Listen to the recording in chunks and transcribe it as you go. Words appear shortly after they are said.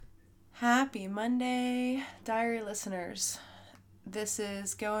Happy Monday, diary listeners. This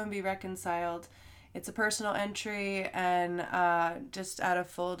is Go and Be Reconciled. It's a personal entry, and just out of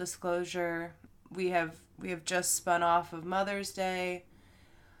full disclosure, we have just spun off of Mother's Day.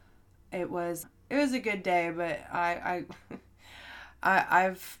 It was a good day, but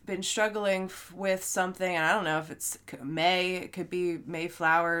I've been struggling with something, and I don't know if it's May. It could be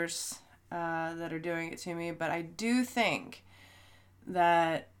Mayflowers that are doing it to me, but I do think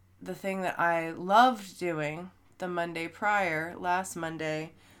that the thing that I loved doing the Monday prior, last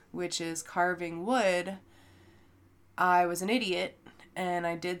Monday, which is carving wood, I was an idiot, and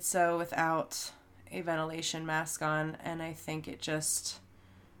I did so without a ventilation mask on, and I think it just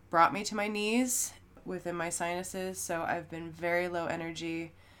brought me to my knees within my sinuses, so I've been very low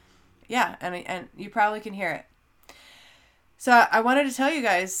energy. Yeah, and you probably can hear it. So I wanted to tell you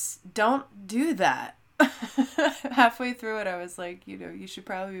guys, don't do that. Halfway through it, I was like, you should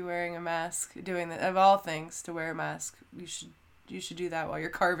probably be wearing a mask. Doing that, of all things, to wear a mask, you should do that while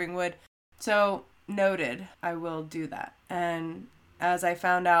you're carving wood. So noted, I will do that. And as I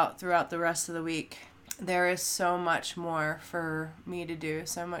found out throughout the rest of the week, there is so much more for me to do,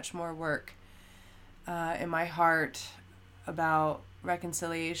 so much more work in my heart about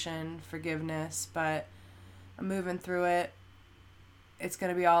reconciliation, forgiveness, but I'm moving through it. It's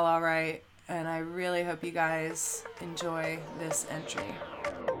going to be all right. And I really hope you guys enjoy this entry.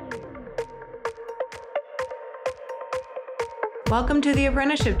 Welcome to the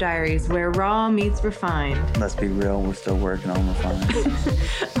Apprenticeship Diaries, where raw meets refined. Let's be real, we're still working on refining.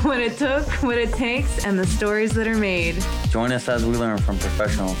 What it took, what it takes, and the stories that are made. Join us as we learn from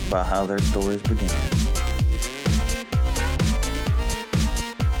professionals about how their stories began.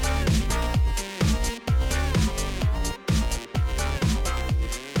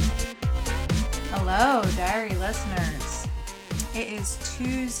 Hello, diary listeners. It is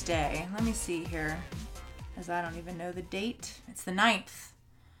Tuesday. Let me see here, as I don't even know the date. It's the 9th.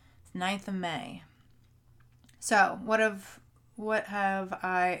 It's 9th of May. So, what have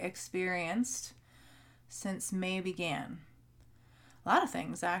I experienced since May began? A lot of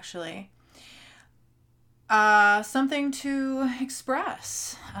things, actually. Something to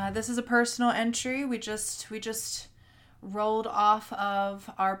express. This is a personal entry. We just rolled off of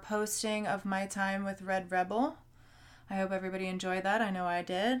our posting of my time with Red Rebel. I hope everybody enjoyed that. I know I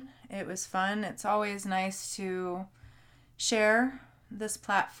did. It was fun. It's always nice to share this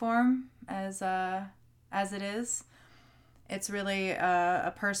platform as it is. It's really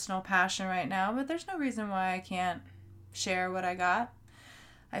a personal passion right now, but there's no reason why I can't share what I got.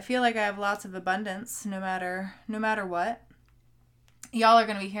 I feel like I have lots of abundance no matter what. Y'all are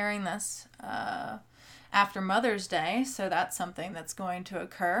going to be hearing this after Mother's Day, so that's something that's going to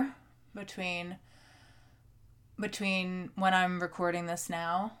occur between when I'm recording this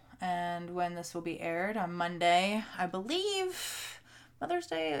now and when this will be aired on Monday. I believe Mother's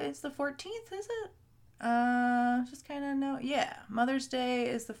Day is the 14th, is it? Just kind of know. Yeah, Mother's Day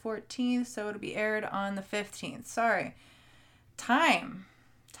is the 14th, so it'll be aired on the 15th. Sorry. Time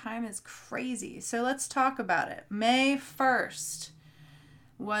is crazy. So let's talk about it. May 1st.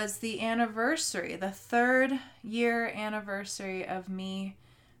 Was the anniversary, the 3rd year anniversary of me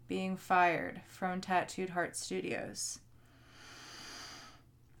being fired from Tattooed Heart Studios.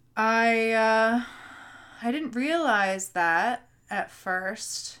 I didn't realize that at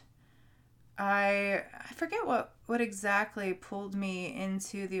first. I forget what exactly pulled me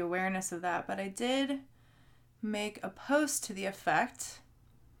into the awareness of that, but I did make a post to the effect,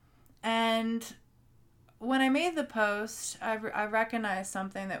 and when I made the post, I recognized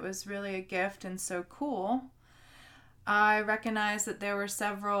something that was really a gift and so cool. I recognized that there were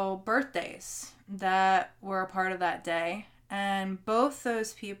several birthdays that were a part of that day, and both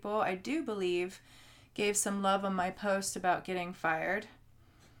those people, I do believe, gave some love on my post about getting fired.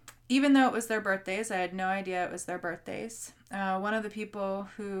 Even though it was their birthdays, I had no idea it was their birthdays. One of the people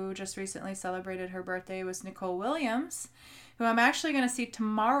who just recently celebrated her birthday was Nicole Williams, who I'm actually going to see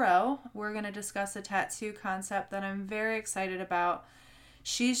tomorrow. We're going to discuss a tattoo concept that I'm very excited about.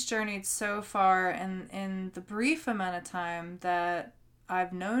 She's journeyed so far in the brief amount of time that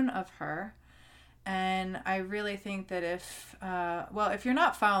I've known of her. And I really think that if you're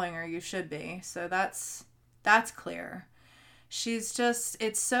not following her, you should be. So that's clear. She's just,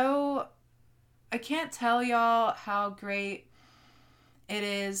 I can't tell y'all how great it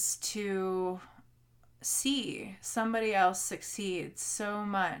is to see somebody else succeed so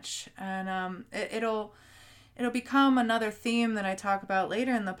much, and it'll become another theme that I talk about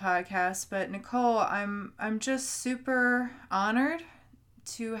later in the podcast. But Nicole, I'm just super honored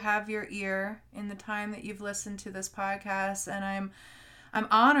to have your ear in the time that you've listened to this podcast, and I'm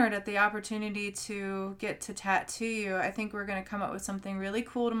honored at the opportunity to get to tattoo you. I think we're going to come up with something really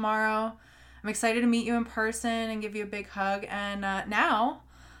cool tomorrow. I'm excited to meet you in person and give you a big hug. And now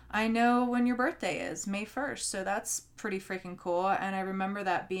I know when your birthday is, May 1st. So that's pretty freaking cool. And I remember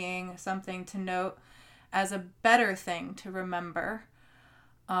that being something to note as a better thing to remember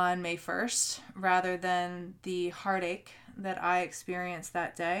on May 1st rather than the heartache that I experienced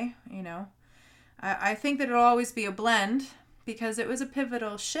that day. You know, I think that it'll always be a blend because it was a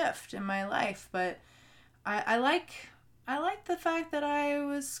pivotal shift in my life. But I like the fact that I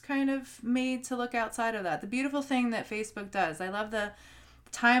was kind of made to look outside of that. The beautiful thing that Facebook does. I love the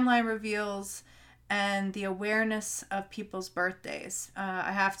timeline reveals and the awareness of people's birthdays.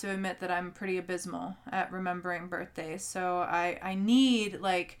 I have to admit that I'm pretty abysmal at remembering birthdays. So I need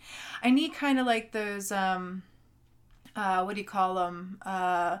kind of like those, what do you call them?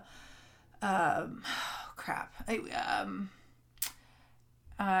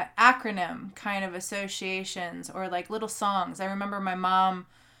 Acronym kind of associations or like little songs. I remember my mom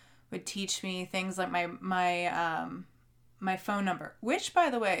would teach me things like my phone number, which by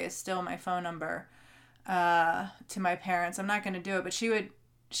the way is still my phone number to my parents. I'm not going to do it, but she would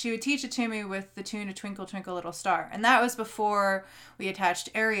teach it to me with the tune of Twinkle Twinkle Little Star. And that was before we attached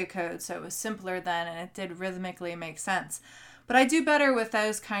area codes, so it was simpler then and it did rhythmically make sense. But I do better with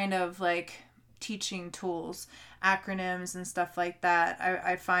those kind of like teaching tools, acronyms and stuff like that.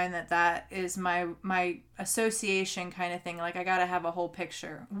 I find that is my association kind of thing. Like I got to have a whole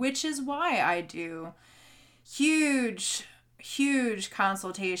picture, which is why I do huge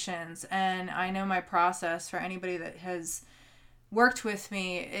consultations. And I know my process for anybody that has worked with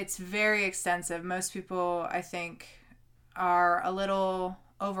me, it's very extensive. Most people, I think, are a little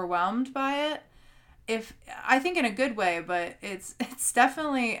overwhelmed by it. I think in a good way, but it's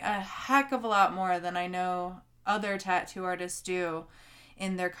definitely a heck of a lot more than I know other tattoo artists do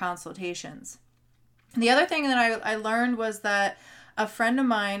in their consultations. The other thing that I learned was that a friend of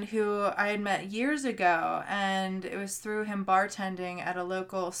mine who I had met years ago, and it was through him bartending at a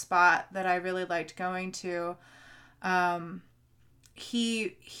local spot that I really liked going to,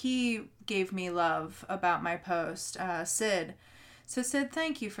 he gave me love about my post, Sid. So Sid,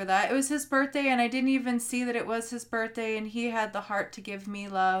 thank you for that. It was his birthday and I didn't even see that it was his birthday, and he had the heart to give me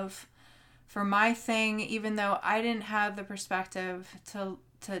love for my thing, even though I didn't have the perspective to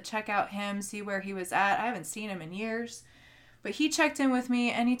check out him, see where he was at. I haven't seen him in years. But he checked in with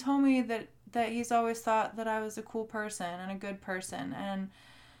me and he told me that he's always thought that I was a cool person and a good person, and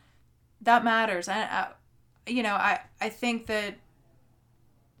that matters. And I think that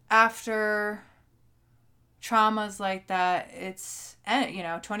after traumas like that,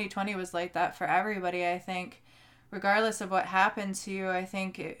 2020 was like that for everybody. I think regardless of what happened to you, I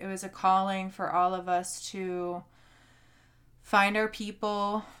think it was a calling for all of us to find our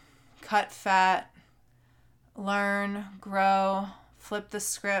people, cut fat, learn, grow, flip the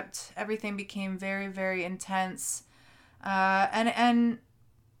script. Everything became very, very intense. And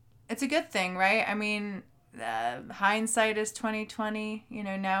it's a good thing, right? I mean, hindsight is 2020.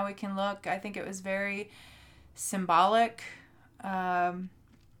 Now we can look. I think it was very symbolic,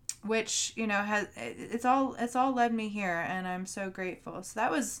 which has it's all led me here, and I'm so grateful. So that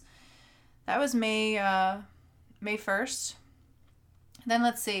was May 1st. Then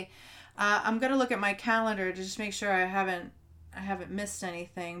let's see. I'm gonna look at my calendar to just make sure I haven't missed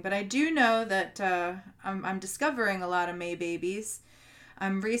anything. But I do know that I'm discovering a lot of May babies.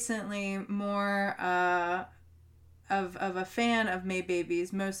 I'm recently more of a fan of May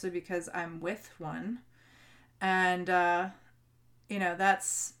babies, mostly because I'm with one. And,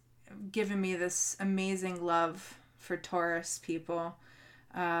 that's given me this amazing love for Taurus people.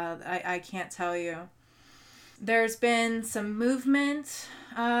 I can't tell you. There's been some movement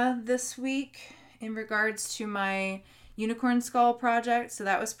this week in regards to my unicorn skull project, so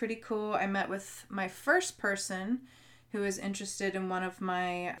that was pretty cool. I met with my first person who was interested in one of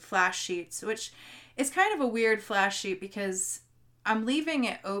my flash sheets, which is kind of a weird flash sheet because I'm leaving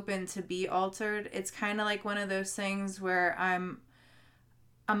it open to be altered. It's kind of like one of those things where I'm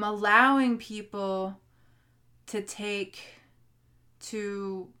allowing people to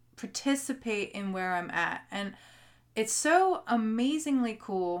participate in where I'm at. And it's so amazingly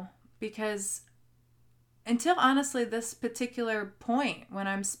cool because until honestly this particular point when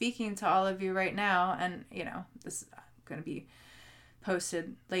I'm speaking to all of you right now, and this is going to be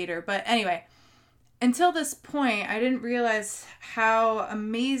posted later, but anyway, until this point, I didn't realize how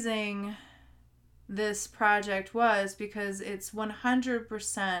amazing this project was because it's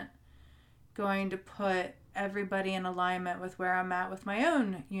 100% going to put everybody in alignment with where I'm at with my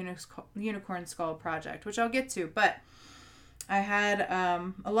own unicorn skull project, which I'll get to. But I had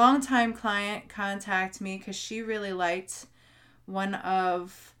a longtime client contact me because she really liked one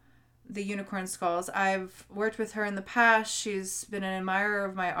of the unicorn skulls. I've worked with her in the past. She's been an admirer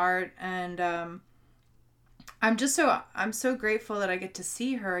of my art, and I'm so grateful that I get to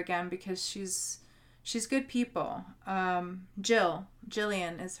see her again because she's good people.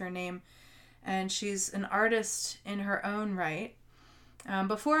 Jillian is her name, and she's an artist in her own right.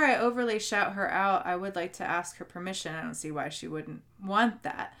 Before I overly shout her out, I would like to ask her permission. I don't see why she wouldn't want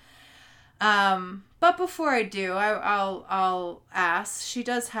that. But before I do, I'll ask. She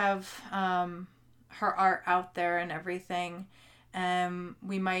does have her art out there and everything.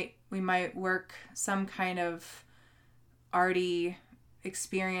 We might work some kind of arty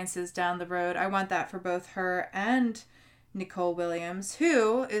experiences down the road. I want that for both her and Nicole Williams,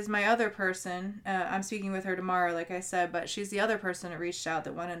 who is my other person. I'm speaking with her tomorrow, like I said, but she's the other person that reached out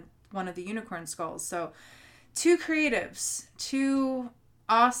that wanted one of the unicorn skulls. So, two creatives, two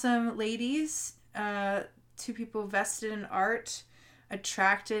awesome ladies, two people vested in art,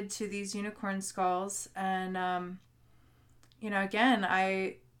 attracted to these unicorn skulls, and again,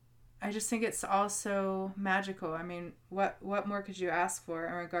 I just think it's also magical. I mean, what more could you ask for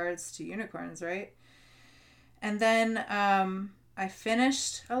in regards to unicorns, right? And then I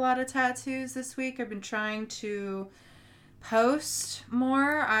finished a lot of tattoos this week. I've been trying to post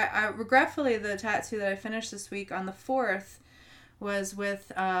more. I regretfully, the tattoo that I finished this week on the 4th was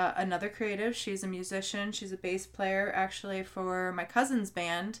with another creative. She's a musician. She's a bass player, actually, for my cousin's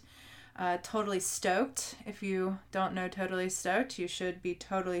band. Totally Stoked. If you don't know Totally Stoked, you should be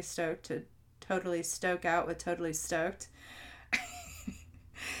totally stoked to totally stoke out with Totally Stoked.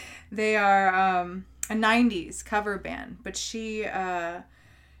 They are a 90s cover band, but she got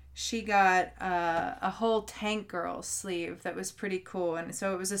a whole Tank Girl sleeve that was pretty cool. And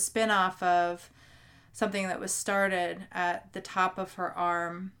so it was a spin-off of something that was started at the top of her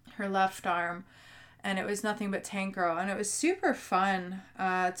arm, her left arm, and it was nothing but Tank Girl. And it was super fun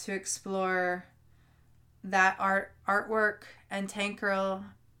to explore that artwork and Tank Girl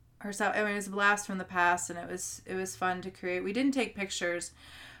herself. I mean, it was a blast from the past, and it was fun to create. We didn't take pictures,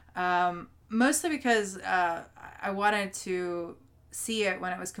 mostly because I wanted to see it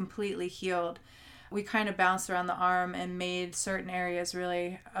when it was completely healed. We kind of bounced around the arm and made certain areas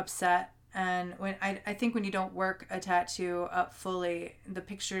really upset. And when I think when you don't work a tattoo up fully, the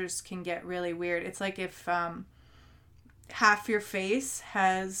pictures can get really weird. It's like if half your face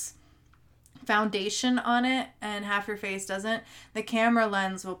has foundation on it and half your face doesn't, the camera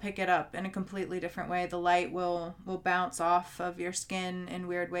lens will pick it up in a completely different way. The light will bounce off of your skin in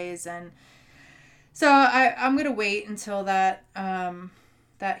weird ways. And so I'm going to wait until that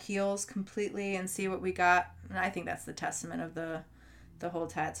heals completely and see what we got. And I think that's the testament of the whole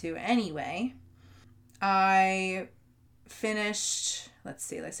tattoo anyway. I finished, let's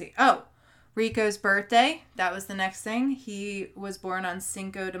see. Oh, Rico's birthday. That was the next thing. He was born on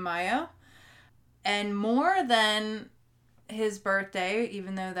Cinco de Mayo. And more than his birthday,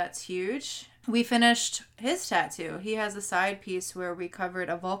 even though that's huge, we finished his tattoo. He has a side piece where we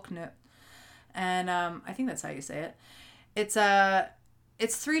covered a Volknut. And I think that's how you say it.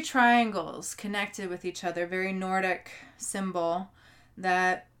 It's 3 triangles connected with each other, very Nordic symbol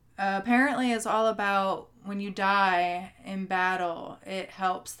that apparently is all about when you die in battle, it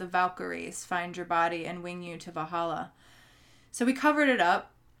helps the Valkyries find your body and wing you to Valhalla. So we covered it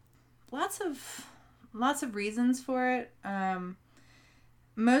up. Lots of reasons for it.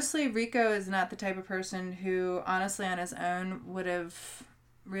 Mostly Rico is not the type of person who, honestly, on his own would have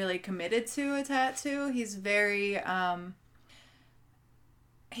really committed to a tattoo. He's very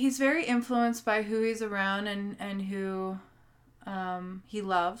influenced by who he's around and who he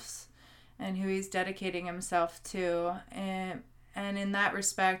loves and who he's dedicating himself to. And in that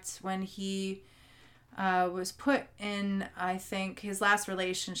respect, when he was put in, I think, his last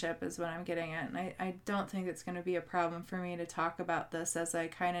relationship is what I'm getting at. And I don't think it's going to be a problem for me to talk about this as I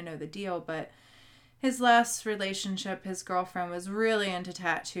kind of know the deal, but his last relationship, his girlfriend was really into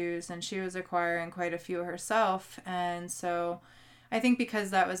tattoos and she was acquiring quite a few herself. And so I think because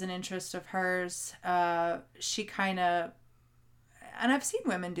that was an interest of hers, she kind of, and I've seen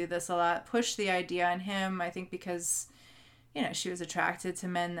women do this a lot, push the idea on him. I think because, she was attracted to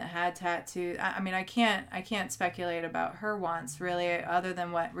men that had tattoos. I mean, I can't speculate about her wants really, other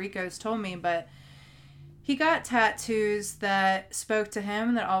than what Rico's told me, but he got tattoos that spoke to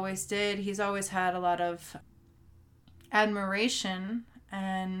him, that always did. He's always had a lot of admiration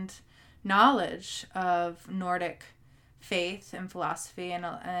and knowledge of Nordic faith and philosophy,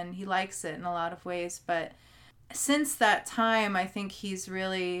 and he likes it in a lot of ways. But since that time, I think he's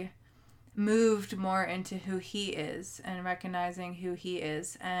really moved more into who he is and recognizing who he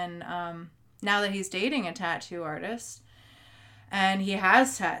is. And now that he's dating a tattoo artist and he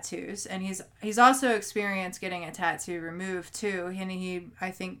has tattoos, and he's also experienced getting a tattoo removed too, and he,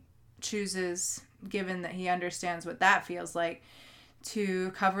 I think, chooses, given that he understands what that feels like,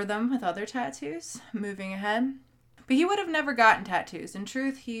 to cover them with other tattoos moving ahead. But he would have never gotten tattoos. In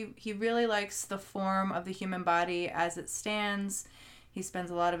truth, he really likes the form of the human body as it stands. He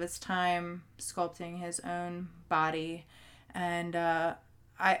spends a lot of his time sculpting his own body. And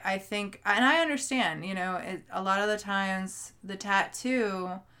I think, and I understand, a lot of the times the tattoo,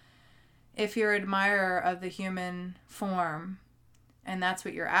 if you're an admirer of the human form and that's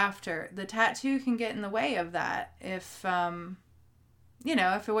what you're after, the tattoo can get in the way of that. If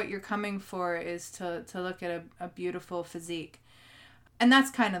what you're coming for is to look at a beautiful physique. And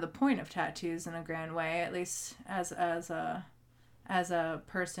that's kind of the point of tattoos in a grand way, at least as a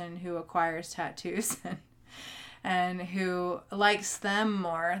person who acquires tattoos and who likes them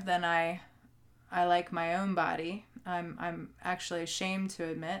more than I like my own body. I'm actually ashamed to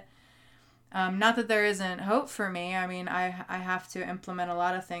admit. Not that there isn't hope for me. I mean, I have to implement a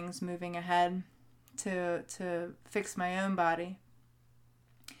lot of things moving ahead to fix my own body.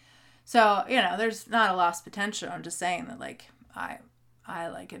 So, there's not a lost potential. I'm just saying that, like, I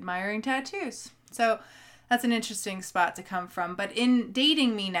like admiring tattoos. So that's an interesting spot to come from. But in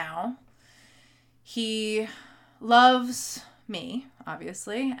dating me now, he loves me,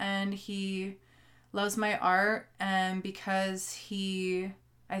 obviously, and he loves my art. And because he,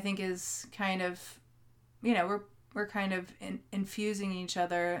 I think, is kind of, we're kind of infusing each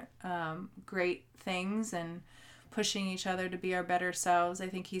other great things and pushing each other to be our better selves. I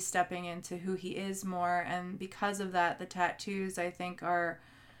think he's stepping into who he is more, and because of that, the tattoos, I think, are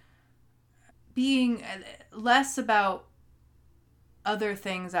being less about other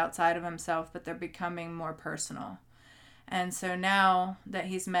things outside of himself, but they're becoming more personal. And so now that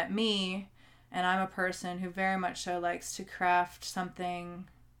he's met me, and I'm a person who very much so likes to craft something,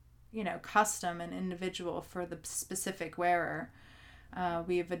 custom and individual for the specific wearer,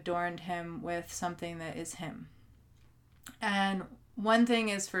 we've adorned him with something that is him. And one thing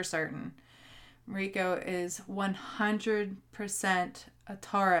is for certain, Rico is 100% a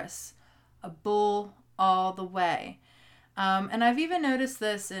Taurus, a bull all the way. And I've even noticed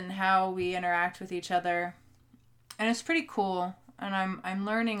this in how we interact with each other, and it's pretty cool. And I'm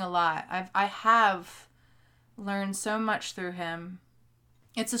learning a lot. I have learned so much through him.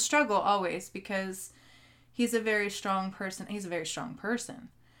 It's a struggle always because he's a very strong person. He's a very strong person,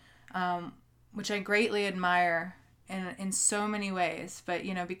 which I greatly admire in so many ways. But,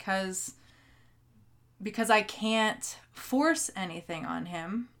 because I can't force anything on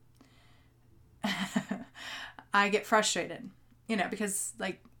him, I get frustrated, because,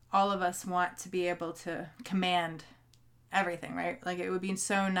 like, all of us want to be able to command everything, right? Like, it would be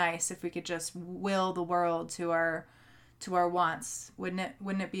so nice if we could just will the world to our wants. Wouldn't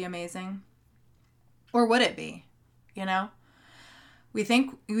it be amazing? Or would it be? We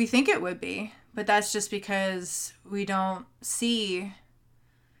think it would be, but that's just because we don't see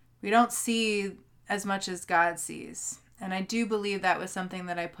as much as God sees. And I do believe that was something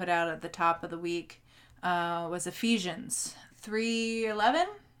that I put out at the top of the week, was Ephesians 3:11,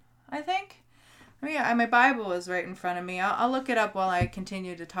 I think. My Bible is right in front of me. I'll look it up while I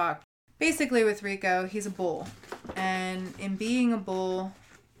continue to talk. Basically, with Rico, he's a bull. And in being a bull,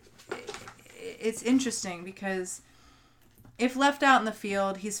 it's interesting because if left out in the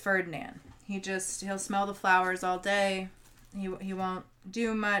field, he's Ferdinand. He'll smell the flowers all day. He won't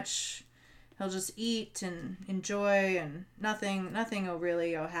do much. He'll just eat and enjoy, and nothing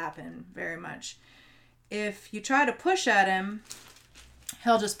will happen very much. If you try to push at him,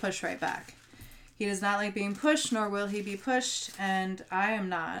 he'll just push right back. He does not like being pushed, nor will he be pushed, and I am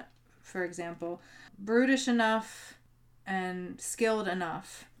not, for example, brutish enough and skilled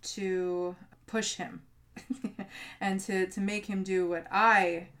enough to push him and to make him do what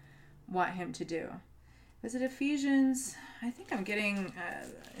I want him to do. Was it Ephesians? I think I'm getting...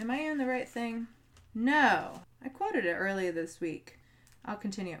 am I in the right thing? No. I quoted it earlier this week. I'll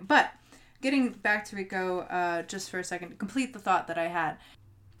continue. But getting back to Rico just for a second, to complete the thought that I had.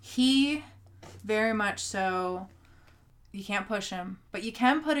 He very much so... You can't push him, but you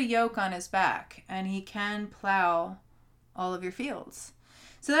can put a yoke on his back, and he can plow all of your fields.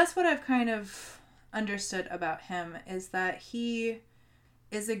 So that's what I've kind of understood about him, is that he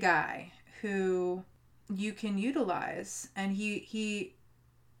is a guy who you can utilize, and he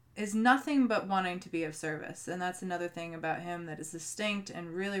is nothing but wanting to be of service. And that's another thing about him that is distinct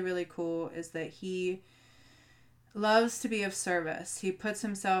and really, really cool, is that he loves to be of service. He puts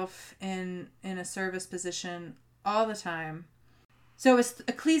himself in a service position all the time. So it's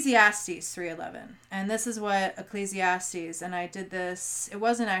Ecclesiastes 3:11. And this is what Ecclesiastes, and I did this, it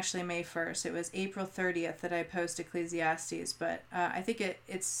wasn't actually May 1st, it was April 30th that I posted Ecclesiastes, but I think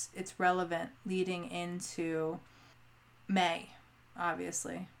it's relevant leading into May,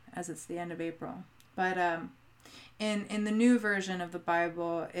 obviously, as it's the end of April. But in the new version of the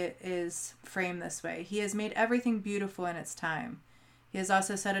Bible, it is framed this way. He has made everything beautiful in its time. He has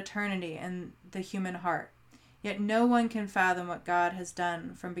also set eternity in the human heart. Yet no one can fathom what God has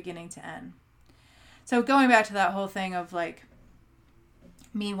done from beginning to end. So going back to that whole thing of like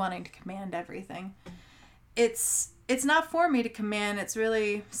me wanting to command everything, it's not for me to command. It's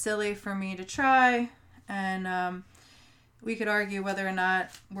really silly for me to try. And we could argue whether or not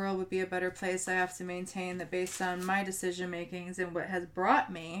the world would be a better place. I have to maintain that based on my decision makings and what has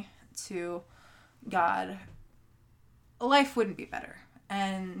brought me to God, life wouldn't be better.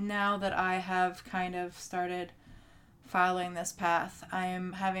 And now that I have kind of started following this path, I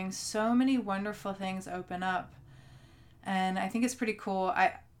am having so many wonderful things open up. And I think it's pretty cool.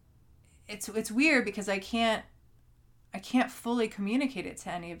 It's weird because I can't fully communicate it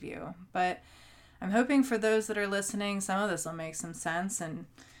to any of you, but I'm hoping for those that are listening, some of this will make some sense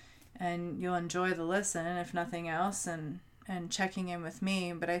and you'll enjoy the listen, if nothing else, and checking in with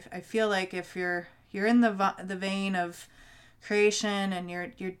me. But I feel like if you're in the vein of creation and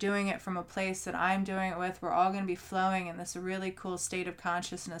you're doing it from a place that I'm doing it with, we're all going to be flowing in this really cool state of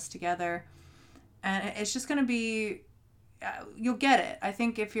consciousness together, and it's just going to be, you'll get it. I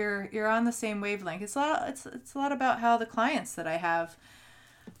think if you're on the same wavelength, it's a lot about how the clients that I have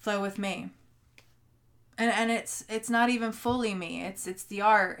flow with me, and it's not even fully me. It's the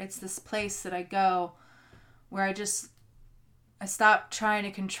art. It's this place that I go where I stop trying to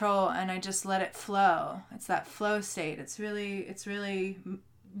control and I just let it flow. It's that flow state. It's really,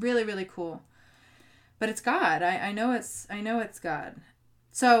 really, really cool. But it's God. I know it's God.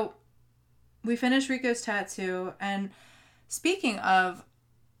 So we finished Rico's tattoo, and speaking of,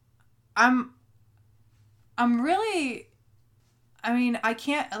 I'm really, I mean, I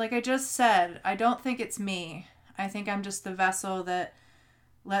can't, like I just said, I don't think it's me. I think I'm just the vessel that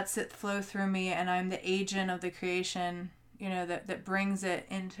lets it flow through me, and I'm the agent of the creation, that brings it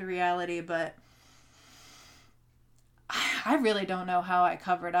into reality. But I really don't know how I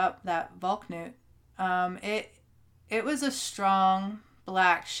covered up that Volknut. It was a strong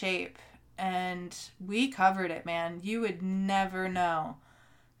black shape, and we covered it, man. You would never know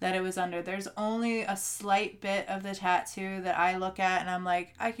that it was under. There's only a slight bit of the tattoo that I look at and I'm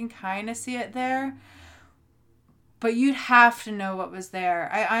like, I can kind of see it there, but you'd have to know what was there.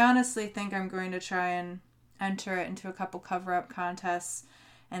 I honestly think I'm going to try and enter it into a couple cover-up contests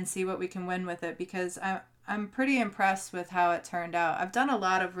and see what we can win with it, because I'm pretty impressed with how it turned out. I've done a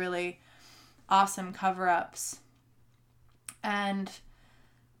lot of really awesome cover-ups, and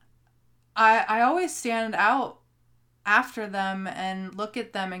I always stand out after them and look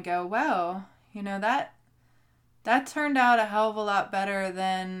at them and go, wow, that turned out a hell of a lot better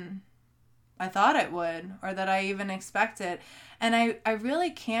than I thought it would, or that I even expected. And I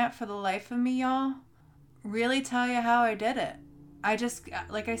really can't for the life of me, y'all, really tell you how I did it. I just,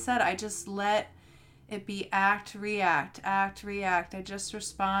 like I said, I just let it be act, react. I just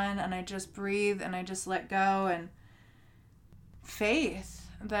respond and I just breathe and I just let go, and faith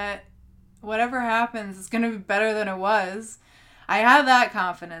that whatever happens is going to be better than it was. I have that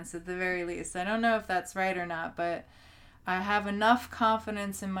confidence at the very least. I don't know if that's right or not, but I have enough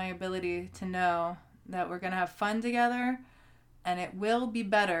confidence in my ability to know that we're going to have fun together and it will be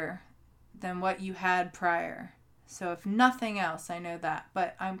better than what you had prior. So if nothing else, I know that.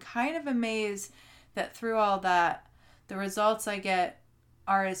 But I'm kind of amazed that through all that, the results I get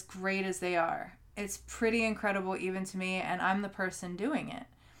are as great as they are. It's pretty incredible even to me, and I'm the person doing it.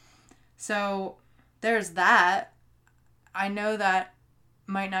 So there's that. I know that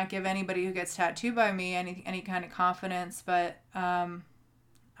might not give anybody who gets tattooed by me any kind of confidence, but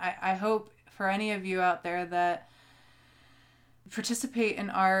I hope for any of you out there that participate in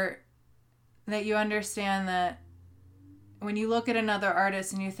art, that you understand that when you look at another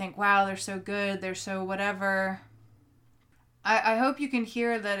artist and you think, wow, they're so good, they're so whatever, I hope you can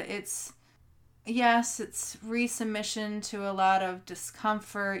hear that it's resubmission to a lot of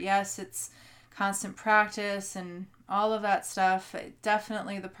discomfort. Yes, it's constant practice and all of that stuff.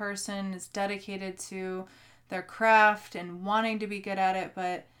 Definitely the person is dedicated to their craft and wanting to be good at it,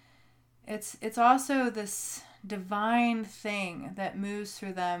 but it's also this divine thing that moves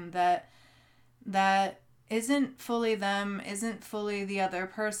through them that isn't fully them, isn't fully the other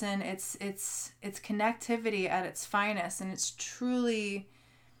person. It's connectivity at its finest, and it's truly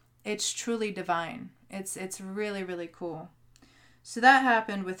divine. It's really, really cool. So that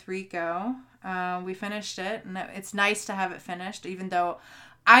happened with Rico. We finished it, and it's nice to have it finished, even though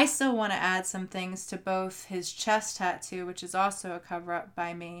I still want to add some things to both his chest tattoo, which is also a cover up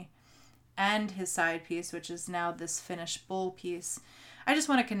by me, and his side piece, which is now this finished bull piece. I just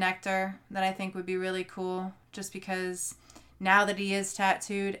want a connector that I think would be really cool, just because now that he is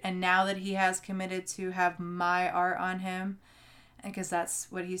tattooed and now that he has committed to have my art on him, because that's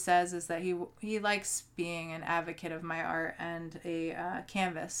what he says, is that he likes being an advocate of my art and a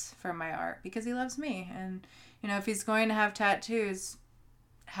canvas for my art because he loves me. And if he's going to have tattoos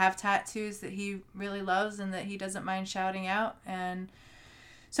that he really loves and that he doesn't mind shouting out. And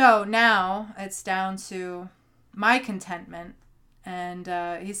so now it's down to my contentment. And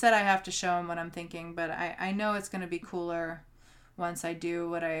he said I have to show him what I'm thinking, but I know it's going to be cooler once I do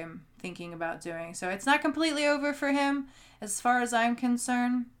what I'm thinking about doing. So it's not completely over for him as far as I'm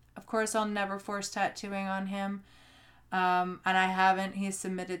concerned. Of course, I'll never force tattooing on him. And I haven't. He's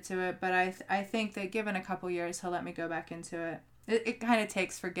submitted to it. But I think that given a couple years, he'll let me go back into it. It kind of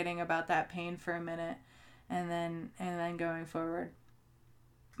takes forgetting about that pain for a minute and then going forward.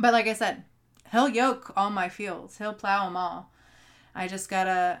 But like I said, he'll yoke all my fields. He'll plow them all. I just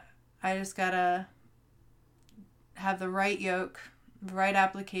gotta have the right yoke, the right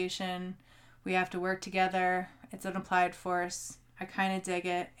application. We have to work together. It's an applied force. I kind of dig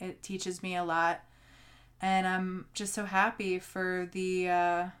it. It teaches me a lot. And I'm just so happy for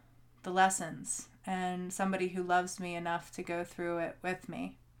the lessons and somebody who loves me enough to go through it with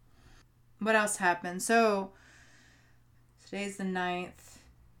me. What else happened? So today's the 9th.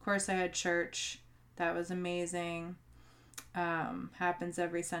 Of course, I had church. That was amazing. Happens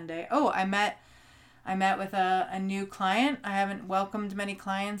every Sunday. Oh, I met with a new client. I haven't welcomed many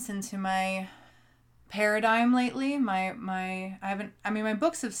clients into my paradigm lately. My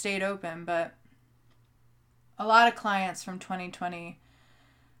books have stayed open, but a lot of clients from 2020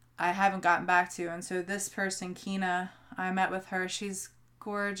 I haven't gotten back to. And so this person, Kina, I met with her. She's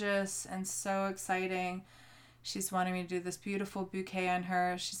gorgeous and so exciting. She's wanting me to do this beautiful bouquet on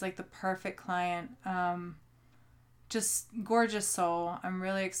her. She's like the perfect client. Just gorgeous soul. I'm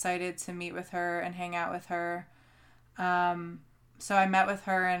really excited to meet with her and hang out with her. So I met with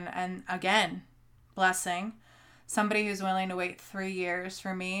her and again, blessing. Somebody who's willing to wait 3 years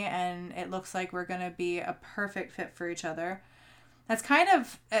for me, and it looks like we're going to be a perfect fit for each other. That's kind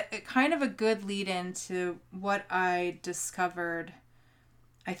of a good lead into what I discovered,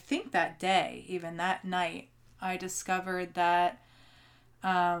 I think that day, even that night. I discovered that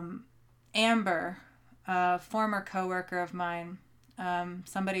Amber, a former coworker of mine,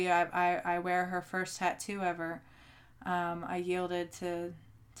 somebody I wear her first tattoo ever. I yielded to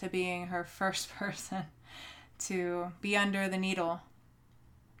being her first person to be under the needle.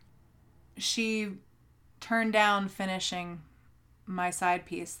 She turned down finishing my side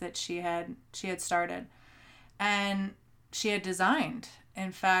piece that she had started, and she had designed.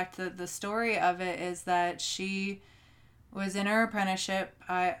 In fact, the story of it is that she was in her apprenticeship.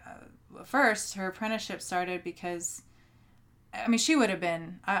 First, her apprenticeship started because, she would have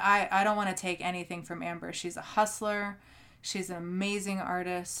been. I don't want to take anything from Amber. She's a hustler. She's an amazing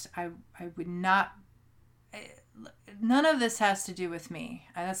artist. I would not. None of this has to do with me.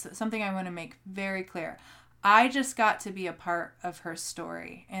 That's something I want to make very clear. I just got to be a part of her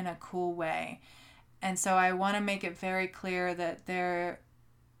story in a cool way. And so I want to make it very clear that there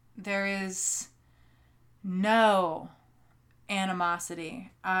is no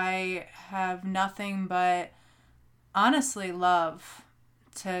animosity. I have nothing but, honestly, love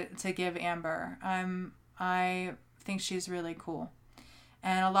to give Amber. I think she's really cool.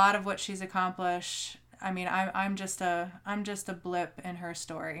 And a lot of what she's accomplished, I'm just a blip in her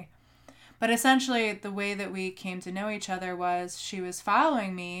story. But essentially, the way that we came to know each other was she was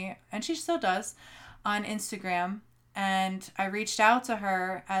following me, and she still does, on Instagram. And I reached out to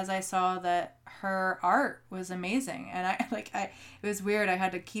her as I saw that her art was amazing. And it was weird. I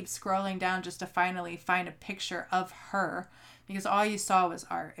had to keep scrolling down just to finally find a picture of her, because all you saw was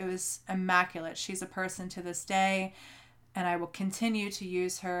art. It was immaculate. She's a person to this day, and I will continue to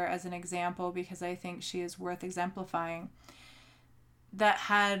use her as an example because I think she is worth exemplifying. That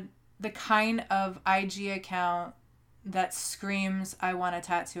had the kind of IG account that screams, I want a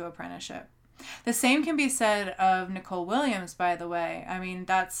tattoo apprenticeship. The same can be said of Nicole Williams, by the way.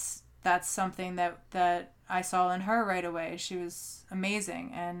 That's something that I saw in her right away. She was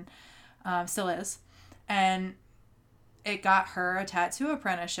amazing and still is. And it got her a tattoo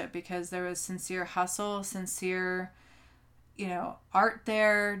apprenticeship because there was sincere hustle, sincere, art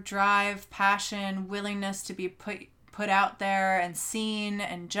there, drive, passion, willingness to be put out there and seen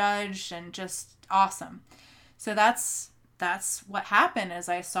and judged, and just awesome. So that's what happened. As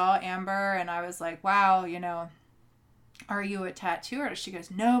I saw Amber and I was like, wow, are you a tattoo artist? She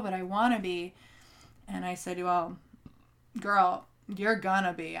goes, no, but I want to be. And I said, well, girl, you're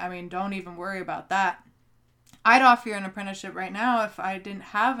gonna be. I mean, don't even worry about that. I'd offer you an apprenticeship right now if I didn't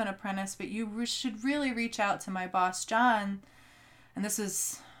have an apprentice, but you should really reach out to my boss, John. And this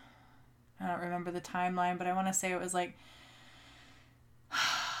is, I don't remember the timeline, but I want to say it was like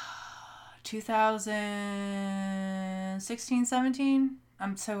 2016, 17.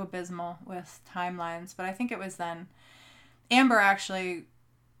 I'm so abysmal with timelines, but I think it was then. Amber actually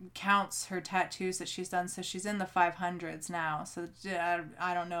counts her tattoos that she's done, so she's in the 500s now. So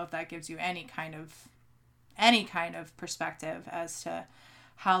I don't know if that gives you any kind of perspective as to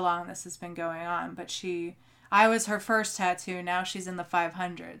how long this has been going on. But I was her first tattoo. Now she's in the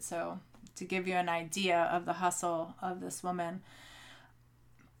 500s. So to give you an idea of the hustle of this woman.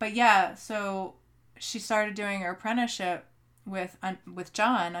 But yeah, so she started doing her apprenticeship with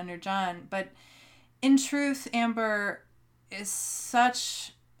John, under John. But in truth, Amber is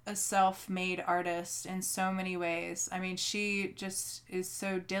such a self-made artist in so many ways. I mean, she just is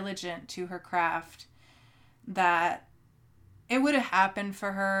so diligent to her craft that it would have happened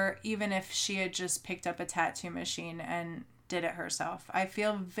for her even if she had just picked up a tattoo machine and did it herself. I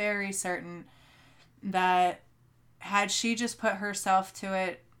feel very certain that had she just put herself to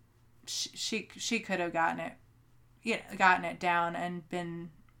it, she could have gotten it down and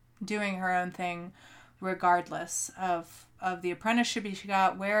been doing her own thing regardless of the apprenticeship she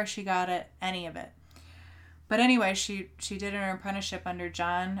got, where she got it, any of it. But anyway, she did her apprenticeship under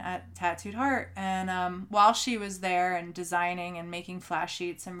John at Tattooed Heart. And while she was there and designing and making flash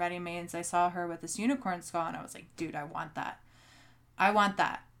sheets and ready-mades, I saw her with this unicorn skull. And I was like, dude, I want that. I want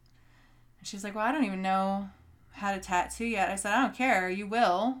that. And she's like, well, I don't even know how to tattoo yet. I said, I don't care. You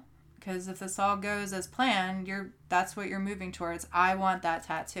will. Because if this all goes as planned, that's what you're moving towards. I want that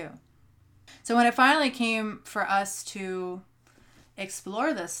tattoo. So when it finally came for us to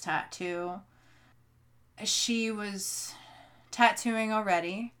explore this tattoo, she was tattooing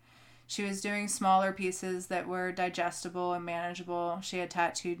already. She was doing smaller pieces that were digestible and manageable. She had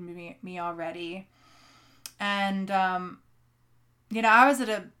tattooed me already. And, I was at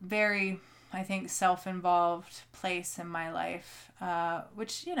a very, I think, self-involved place in my life,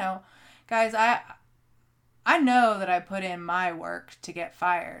 which, guys, I know that I put in my work to get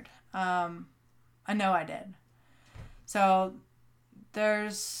fired. I know I did. So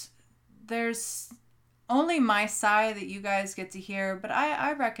there's only my side that you guys get to hear, but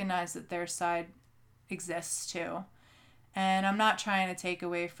I recognize that their side exists too. And I'm not trying to take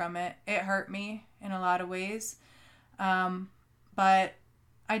away from it. It hurt me in a lot of ways. But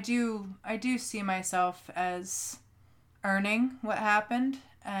I do see myself as earning what happened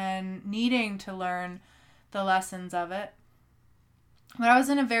and needing to learn the lessons of it. But I was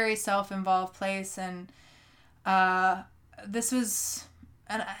in a very self-involved place, and this was,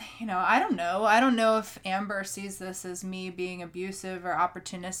 and I don't know. I don't know if Amber sees this as me being abusive or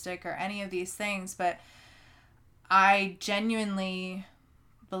opportunistic or any of these things, but I genuinely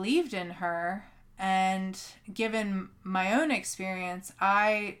believed in her. And given my own experience,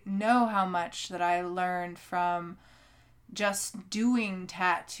 I know how much that I learned from just doing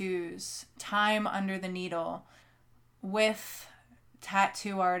tattoos, time under the needle, with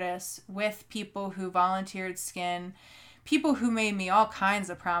tattoo artists, with people who volunteered skin, people who made me all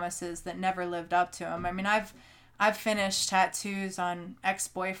kinds of promises that never lived up to them. I mean, I've finished tattoos on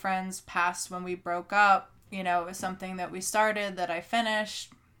ex-boyfriends past when we broke up. It was something that we started that I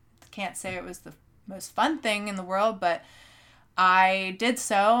finished. Can't say it was the most fun thing in the world, but I did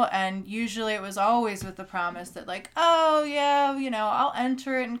so, and usually it was always with the promise that, like, oh yeah, I'll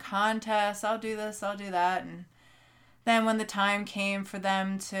enter it in contests, I'll do this, I'll do that. And then when the time came for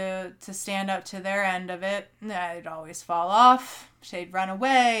them to stand up to their end of it, they'd always fall off. They'd run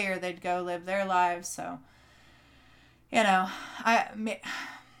away, or they'd go live their lives. So,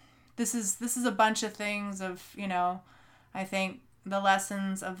 this is a bunch of things of, I think the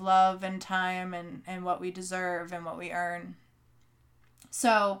lessons of love and time and what we deserve and what we earn.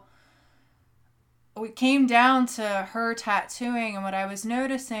 So we came down to her tattooing, and what I was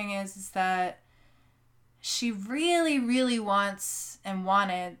noticing is that she really, really wants and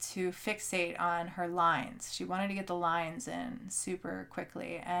wanted to fixate on her lines. She wanted to get the lines in super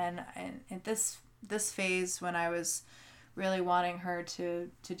quickly. And at this phase, when I was really wanting her to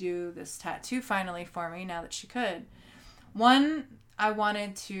do this tattoo finally for me, now that she could, One, I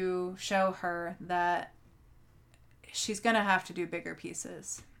wanted to show her that she's going to have to do bigger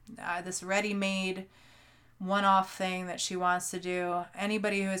pieces. This ready-made one-off thing that she wants to do.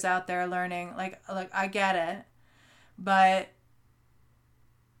 Anybody who is out there learning, like I get it, but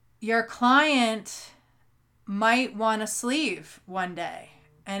your client might want a sleeve one day.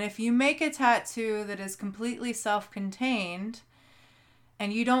 And if you make a tattoo that is completely self-contained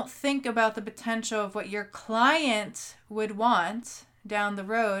and you don't think about the potential of what your client would want down the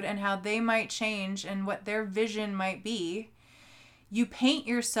road and how they might change and what their vision might be, you paint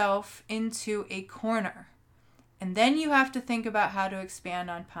yourself into a corner. And then you have to think about how to expand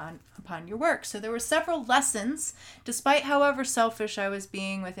upon your work. So there were several lessons, despite however selfish I was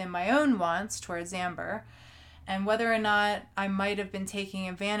being within my own wants towards Amber, and whether or not I might have been taking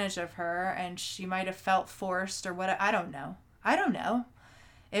advantage of her and she might have felt forced or what, I don't know. I don't know.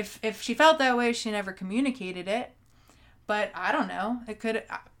 If she felt that way, she never communicated it. But I don't know. It could,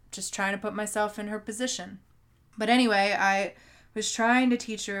 just trying to put myself in her position. But anyway, I was trying to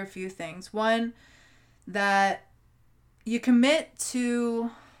teach her a few things. One, that you commit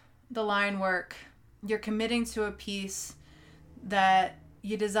to the line work. You're committing to a piece that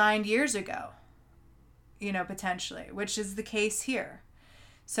you designed years ago, potentially, which is the case here.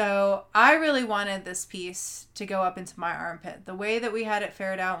 So I really wanted this piece to go up into my armpit. The way that we had it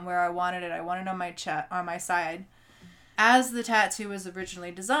fared out and where I wanted it on my on my side. As the tattoo was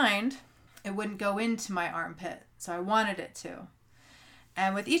originally designed, it wouldn't go into my armpit, so I wanted it to.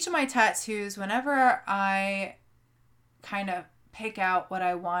 And with each of my tattoos, whenever I kind of pick out what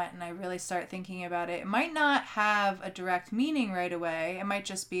I want and I really start thinking about it, it might not have a direct meaning right away. It might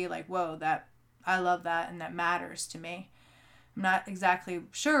just be like, whoa, that I love that and that matters to me. I'm not exactly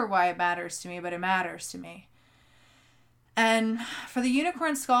sure why it matters to me, but it matters to me. And for the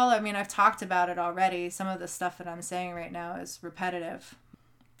unicorn skull, I've talked about it already. Some of the stuff that I'm saying right now is repetitive.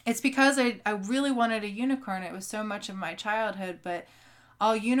 It's because I really wanted a unicorn. It was so much of my childhood, but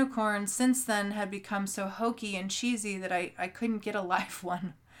all unicorns since then had become so hokey and cheesy that I couldn't get a live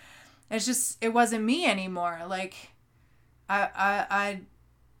one. It wasn't me anymore. Like, I've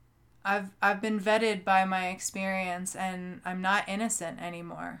been vetted by my experience, and I'm not innocent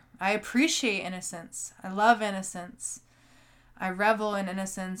anymore. I appreciate innocence. I love innocence. I revel in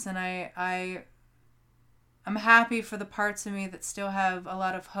innocence, and I'm happy for the parts of me that still have a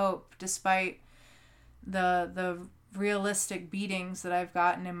lot of hope, despite the realistic beatings that I've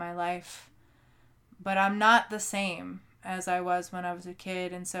gotten in my life. But I'm not the same as I was when I was a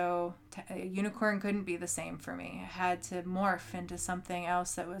kid, and so a unicorn couldn't be the same for me. I had to morph into something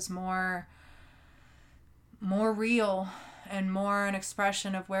else that was more real and more an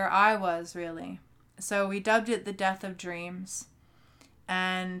expression of where I was, really. So we dubbed it The Death of Dreams.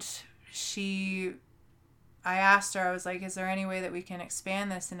 And I asked her, I was like, is there any way that we can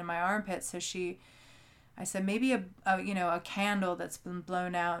expand this into my armpit? So I said, maybe a candle that's been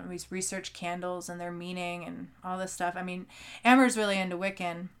blown out, and we researched candles and their meaning and all this stuff. Amber's really into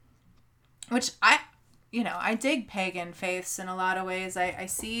Wiccan, which I dig pagan faiths in a lot of ways. I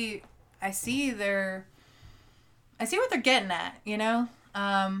see what they're getting at, even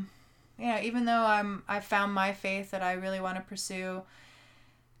though I've found my faith that I really want to pursue.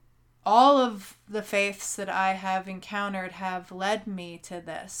 All of the faiths that I have encountered have led me to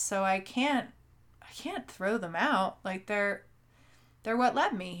this. So I can't throw them out. Like, they're what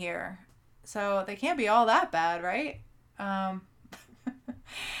led me here. So they can't be all that bad, right? I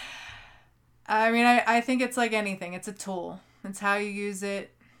think it's like anything. It's a tool. It's how you use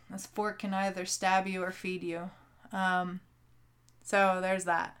it. This fork can either stab you or feed you. So there's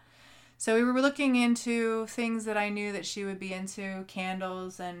that. So we were looking into things that I knew that she would be into,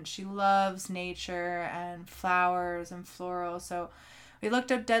 candles, and she loves nature and flowers and floral. So we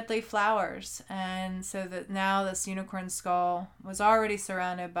looked up deadly flowers, and so that now this unicorn skull was already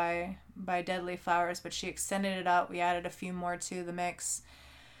surrounded by deadly flowers, but she extended it out. We added a few more to the mix,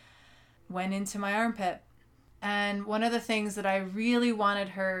 went into my armpit. And one of the things that I really wanted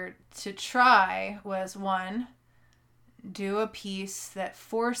her to try was, one, do a piece that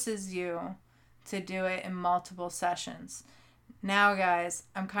forces you to do it in multiple sessions. Now, guys,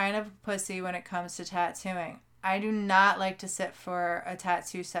 I'm kind of a pussy when it comes to tattooing. I do not like to sit for a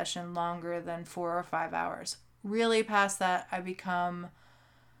tattoo session longer than 4 or 5 hours. Really past that, I become...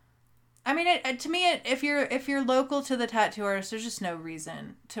 to me, if you're local to the tattoo artist, there's just no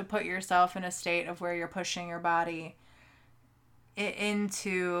reason to put yourself in a state of where you're pushing your body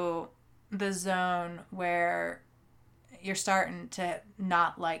into the zone where you're starting to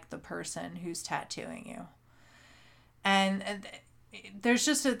not like the person who's tattooing you. And there's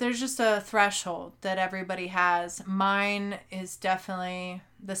just a threshold that everybody has. Mine is definitely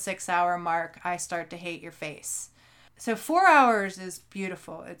the 6 hour mark. I start to hate your face. So 4 hours is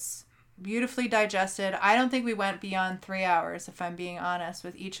beautiful. It's beautifully digested. I don't think we went beyond 3 hours, if I'm being honest,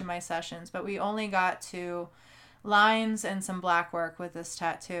 with each of my sessions, but we only got to lines and some black work with this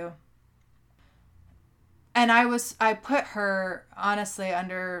tattoo. And I put her honestly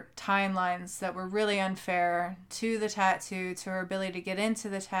under timelines that were really unfair to the tattoo, to her ability to get into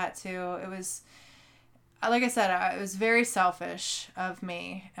the tattoo. It was, like I said, it was very selfish of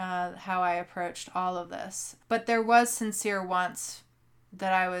me, how I approached all of this. But there was sincere wants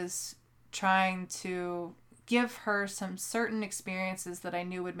that I was trying to give her some certain experiences that I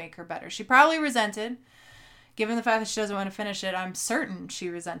knew would make her better. She probably resented, given the fact that she doesn't want to finish it. I'm certain she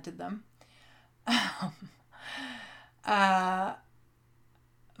resented them. But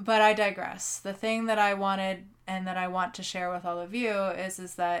I digress. The thing that I wanted and that I want to share with all of you is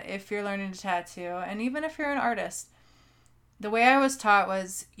that if you're learning to tattoo, and even if you're an artist, the way I was taught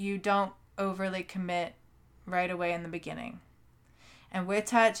was you don't overly commit right away in the beginning. And with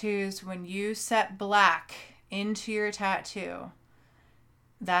tattoos, when you set black into your tattoo,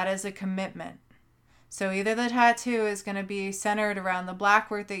 that is a commitment. So either the tattoo is going to be centered around the black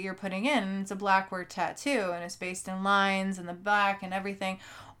work that you're putting in, it's a black work tattoo, and it's based in lines and the black and everything,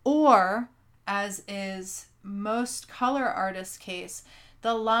 or, as is most color artists' case,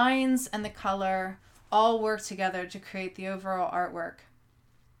 the lines and the color all work together to create the overall artwork.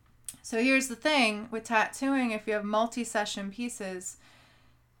 So here's the thing with tattooing, if you have multi-session pieces,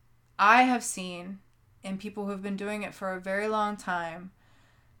 I have seen in people who have been doing it for a very long time,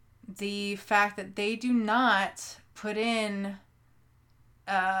 the fact that they do not put in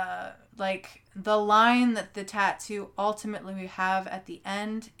like the line that the tattoo ultimately we have at the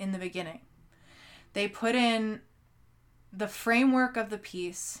end in the beginning. They put in the framework of the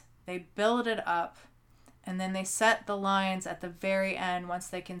piece, they build it up, and then they set the lines at the very end once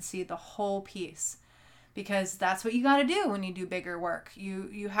they can see the whole piece. Because that's what you got to do when you do bigger work.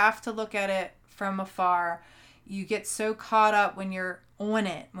 You have to look at it from afar. You get so caught up when you're on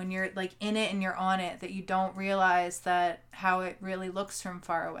it, when you're like in it and you're on it, that you don't realize that how it really looks from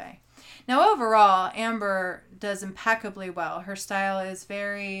far away. Now overall, Amber does impeccably well. Her style is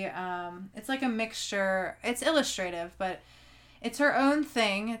very, it's like a mixture. It's illustrative, but it's her own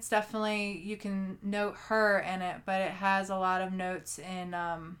thing. It's definitely, you can note her in it, but it has a lot of notes in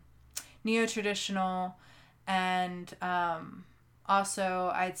neo-traditional and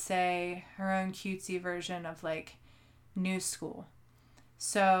also I'd say her own cutesy version of like new school.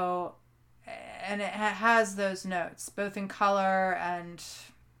 So, and it has those notes both in color and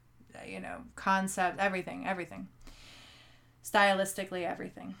concept, everything stylistically,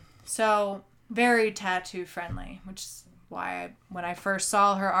 everything. So very tattoo friendly, which is why when I first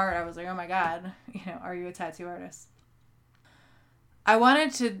saw her art I was like, oh my god, are you a tattoo artist? I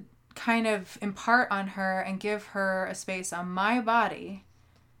wanted to kind of impart on her and give her a space on my body,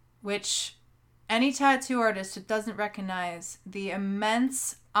 which any tattoo artist that doesn't recognize the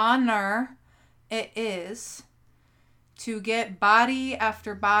immense honor it is to get body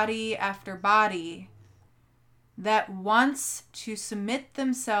after body after body that wants to submit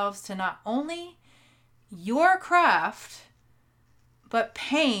themselves to not only your craft but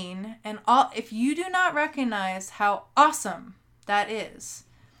pain and all. If you do not recognize how awesome that is,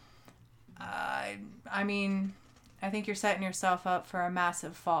 I mean, I think you're setting yourself up for a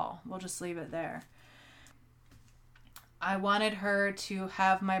massive fall. We'll just leave it there. I wanted her to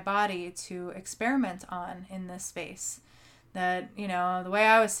have my body to experiment on in this space. That, the way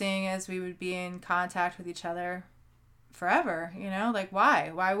I was seeing is we would be in contact with each other forever, like why?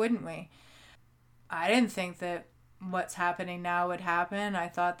 Why wouldn't we? I didn't think that what's happening now would happen. I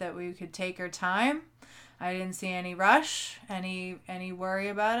thought that we could take our time. I didn't see any rush, any worry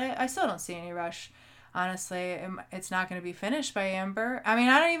about it. I still don't see any rush. Honestly, it's not going to be finished by Amber. I mean,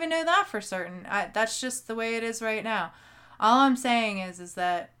 I don't even know that for certain. That's just the way it is right now. All I'm saying is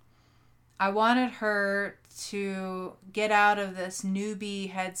that I wanted her to get out of this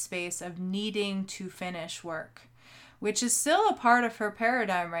newbie headspace of needing to finish work, which is still a part of her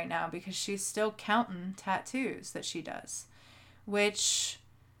paradigm right now because she's still counting tattoos that she does, which,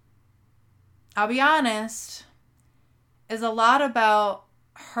 I'll be honest, is a lot about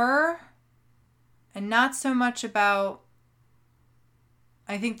her and not so much about,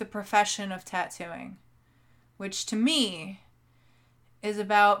 I think, the profession of tattooing, which to me is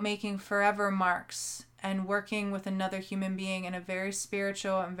about making forever marks and working with another human being in a very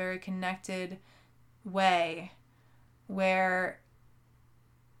spiritual and very connected way where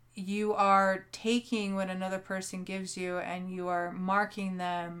you are taking what another person gives you and you are marking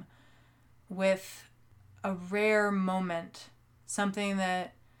them with a rare moment, something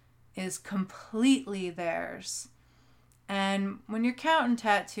that is completely theirs. And when you're counting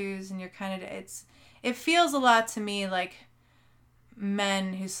tattoos and you're kind of, it feels a lot to me like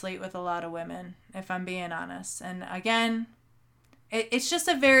men who sleep with a lot of women, if I'm being honest. And again, it's just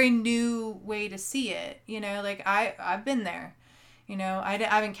a very new way to see it. You know, like I've been there. You know, I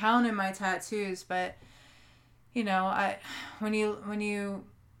haven't counted my tattoos, but you know, when you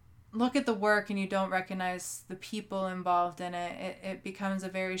look at the work and you don't recognize the people involved in it, it becomes a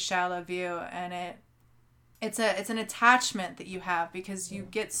very shallow view, and it's an attachment that you have because you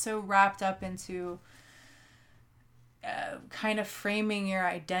get so wrapped up into kind of framing your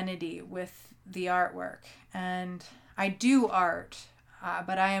identity with the artwork. And I do art,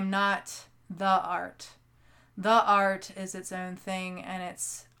 but I am not the art. The art is its own thing, and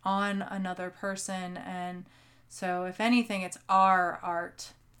it's on another person. And so if anything, it's our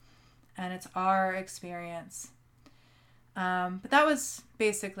art and it's our experience. But that was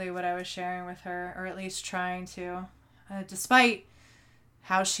basically what I was sharing with her, or at least trying to. Despite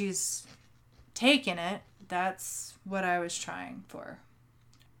how she's taken it, that's what I was trying for.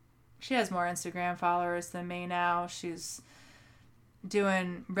 She has more Instagram followers than me now. She's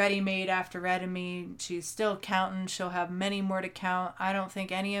doing ready-made after ready-made. She's still counting. She'll have many more to count. I don't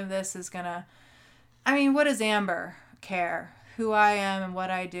think any of this is gonna... I mean, what does Amber care? Who I am and what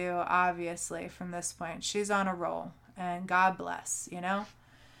I do, obviously, from this point. She's on a roll. And God bless, you know?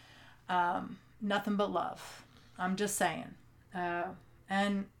 Nothing but love. I'm just saying.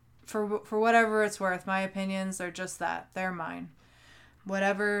 And for whatever it's worth, my opinions are just that. They're mine.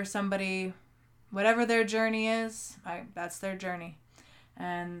 Whatever their journey is, that's their journey.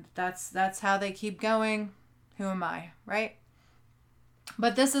 And that's how they keep going. Who am I, right?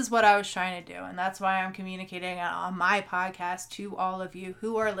 But this is what I was trying to do, and that's why I'm communicating on my podcast to all of you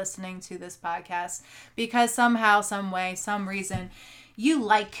who are listening to this podcast, because somehow, some way, some reason, you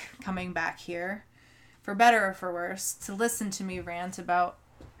like coming back here, for better or for worse, to listen to me rant about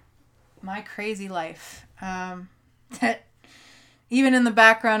my crazy life. That even in the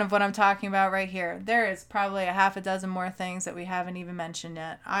background of what I'm talking about right here, there is probably a half a dozen more things that we haven't even mentioned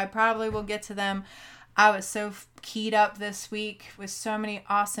yet. I probably will get to them. I was so keyed up this week with so many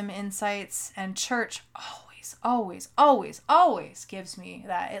awesome insights, and church always gives me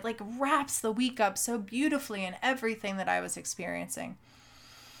that. It like wraps the week up so beautifully in everything that I was experiencing.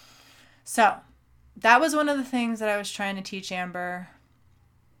 So that was one of the things that I was trying to teach Amber,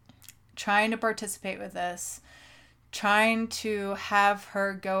 trying to participate with this, trying to have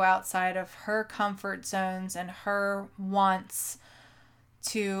her go outside of her comfort zones and her wants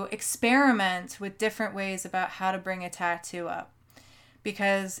to experiment with different ways about how to bring a tattoo up,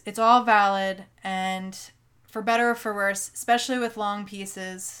 because it's all valid. And for better or for worse, especially with long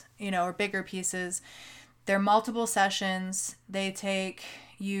pieces, you know, or bigger pieces, they're multiple sessions. They take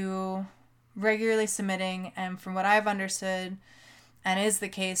you regularly submitting, and from what I've understood, and is the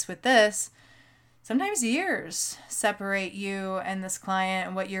case with this, sometimes years separate you and this client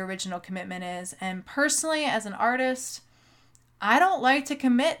and what your original commitment is. And personally, as an artist, I don't like to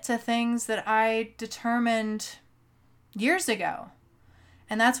commit to things that I determined years ago.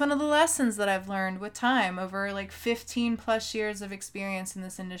 And that's one of the lessons that I've learned with time over like 15 plus years of experience in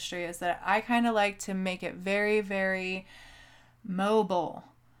this industry, is that I kind of like to make it very, very mobile.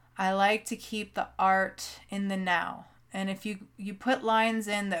 I like to keep the art in the now. And if you put lines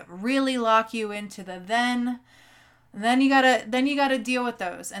in that really lock you into the then you gotta deal with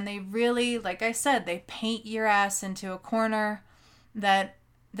those. And they really, like I said, they paint your ass into a corner that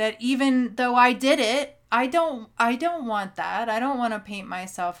even though I did it, I don't want that. I don't want to paint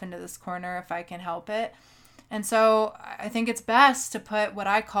myself into this corner if I can help it. And so I think it's best to put what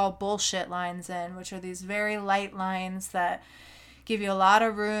I call bullshit lines in, which are these very light lines that give you a lot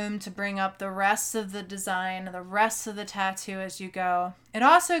of room to bring up the rest of the design, the rest of the tattoo as you go. It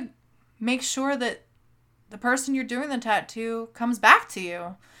also makes sure that the person you're doing the tattoo comes back to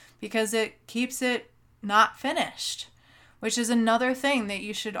you, because it keeps it not finished, which is another thing that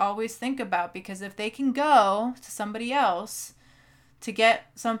you should always think about, because if they can go to somebody else to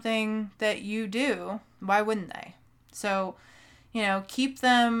get something that you do, why wouldn't they? So, you know, keep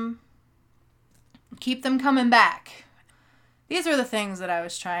them coming back. These are the things that I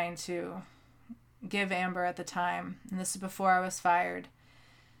was trying to give Amber at the time, and this is before I was fired.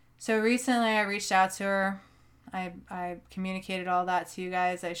 So recently I reached out to her. I communicated all that to you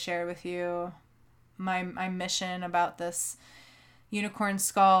guys. I shared with you my mission about this unicorn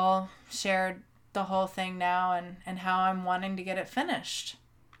skull, shared the whole thing now, and how I'm wanting to get it finished.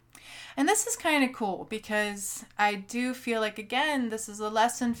 And this is kind of cool because I do feel like, again, this is a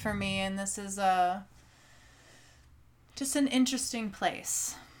lesson for me, and this is just an interesting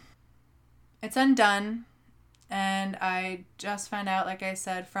place. It's undone, and I just found out, like I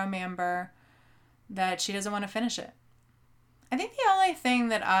said, from Amber that she doesn't want to finish it. I think the only thing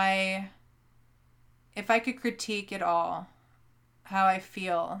that if I could critique it all, how I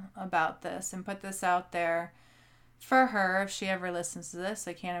feel about this and put this out there for her, if she ever listens to this,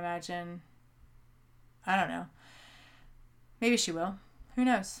 I can't imagine. I don't know. Maybe she will. Who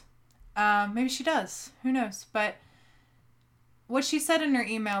knows? Maybe she does. Who knows? But what she said in her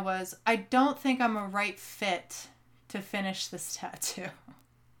email was, I don't think I'm a right fit to finish this tattoo.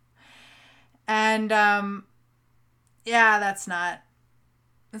 And yeah, that's not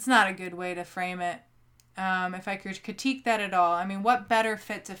a good way to frame it. If I could critique that at all, I mean, what better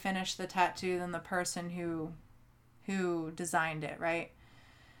fit to finish the tattoo than the person who designed it, right?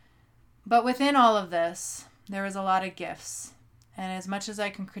 But within all of this, there was a lot of gifts. And as much as I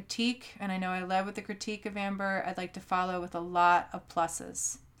can critique, and I know I led with the critique of Amber, I'd like to follow with a lot of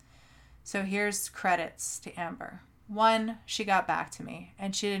pluses. So here's credits to Amber. 1, she got back to me,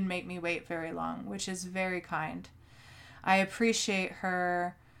 and she didn't make me wait very long, which is very kind. I appreciate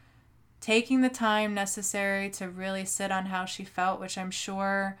her taking the time necessary to really sit on how she felt, which I'm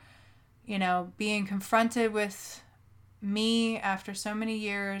sure, being confronted with me after so many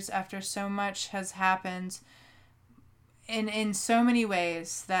years, after so much has happened in so many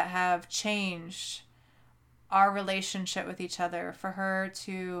ways that have changed our relationship with each other, for her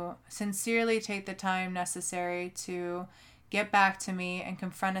to sincerely take the time necessary to get back to me and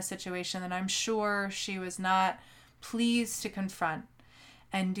confront a situation that I'm sure she was not pleased to confront,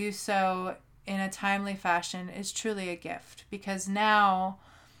 and do so in a timely fashion, is truly a gift, because now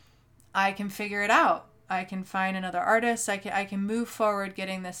I can figure it out. I can find another artist. I can move forward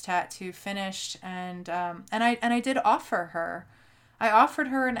getting this tattoo finished, and I did offer her. I offered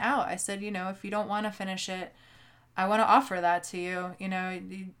her an out. I said, if you don't want to finish it, I want to offer that to you.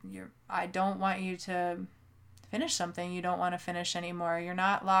 I don't want you to finish something you don't want to finish anymore. You're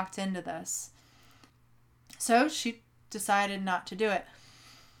not locked into this. So she decided not to do it.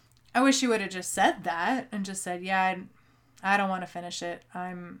 I wish she would have just said that and just said, yeah, I don't want to finish it.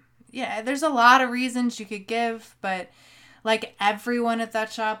 There's a lot of reasons you could give, but like everyone at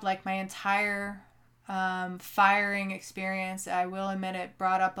that shop, like my entire firing experience, I will admit it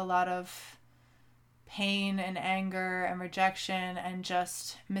brought up a lot of pain and anger and rejection and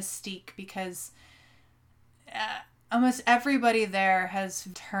just mystique, because almost everybody there has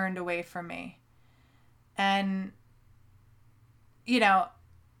turned away from me. And,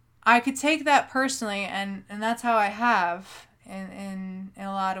 I could take that personally, and that's how I have in a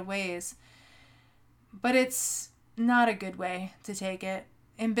lot of ways. But it's not a good way to take it.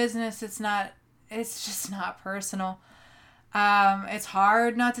 In business, it's just not personal. It's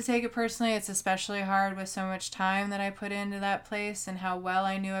hard not to take it personally. It's especially hard with so much time that I put into that place, and how well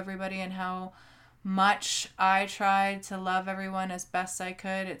I knew everybody, and how much I tried to love everyone as best I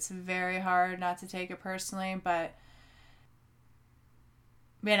could. It's very hard not to take it personally, but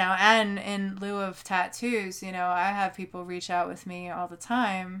and in lieu of tattoos, I have people reach out with me all the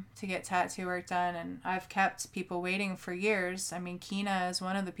time to get tattoo work done, and I've kept people waiting for years. I mean, Kina is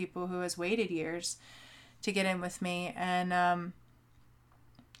one of the people who has waited years to get in with me, and I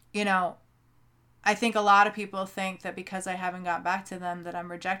think a lot of people think that because I haven't got back to them that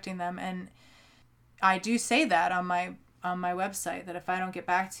I'm rejecting them, and I do say that on my website, that if I don't get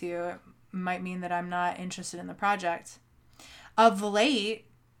back to you, it might mean that I'm not interested in the project. Of late,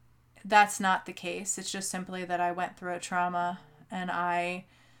 that's not the case. It's just simply that I went through a trauma, and I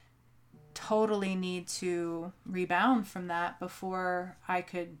totally need to rebound from that before I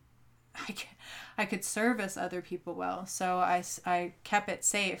could service other people well. So I kept it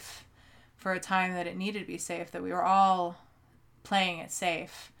safe for a time that it needed to be safe, that we were all playing it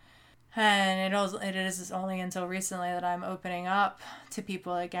safe. And it is only until recently that I'm opening up to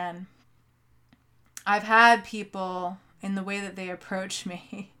people again. I've had people, in the way that they approach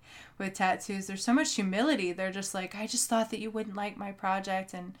me with tattoos, there's so much humility. They're just like, I just thought that you wouldn't like my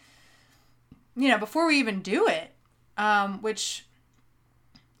project. And, before we even do it, which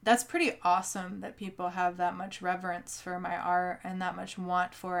that's pretty awesome that people have that much reverence for my art and that much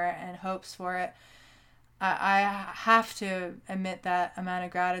want for it and hopes for it. I have to admit that amount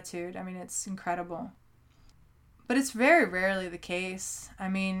of gratitude. I mean, it's incredible. But it's very rarely the case. I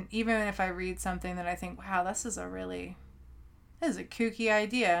mean, even if I read something that I think, wow, this is a kooky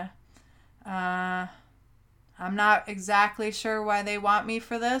idea. I'm not exactly sure why they want me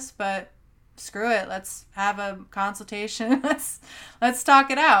for this, but screw it. Let's have a consultation. let's talk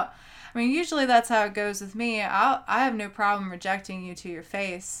it out. I mean, usually that's how it goes with me. I have no problem rejecting you to your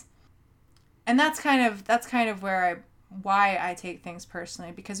face. And that's kind of why I take things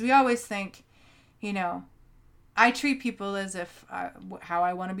personally, because we always think, I treat people as if how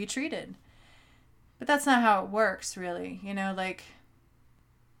I want to be treated. But that's not how it works, really.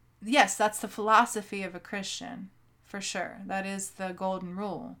 Yes, that's the philosophy of a Christian, for sure. That is the golden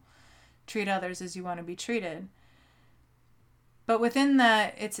rule. Treat others as you want to be treated. But within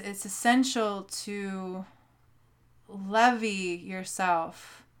that, it's essential to levy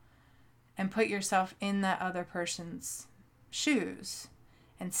yourself and put yourself in that other person's shoes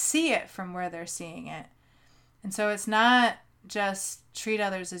and see it from where they're seeing it. And so it's not just treat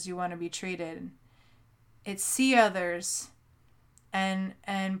others as you want to be treated. It's see others and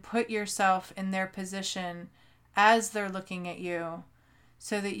put yourself in their position as they're looking at you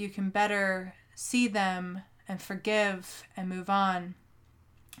so that you can better see them and forgive and move on.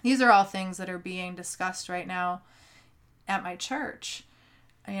 These are all things that are being discussed right now at my church.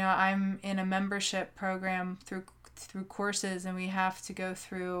 I'm in a membership program through courses, and we have to go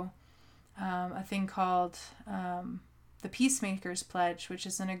through a thing called the Peacemaker's Pledge, which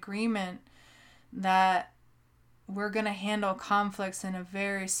is an agreement that we're going to handle conflicts in a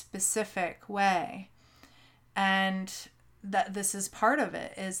very specific way. And that this is part of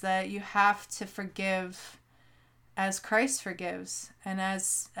it, is that you have to forgive as Christ forgives and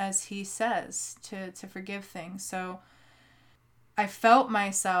as he says to forgive things. So I felt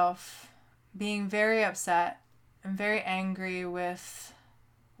myself being very upset and very angry with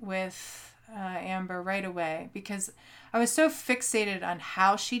Amber right away, because I was so fixated on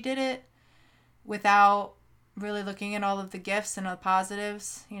how she did it without really looking at all of the gifts and all the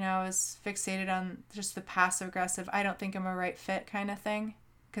positives. I was fixated on just the passive aggressive, I don't think I'm a right fit kind of thing,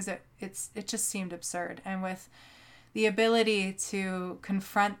 because it just seemed absurd. And with the ability to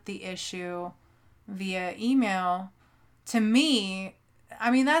confront the issue via email, to me,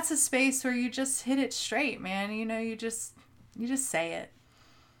 I mean, that's a space where you just hit it straight, man. You just say it.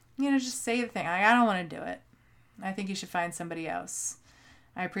 Just say the thing. I don't want to do it. I think you should find somebody else.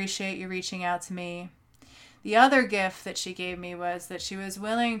 I appreciate you reaching out to me. The other gift that she gave me was that she was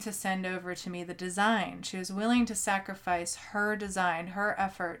willing to send over to me the design. She was willing to sacrifice her design, her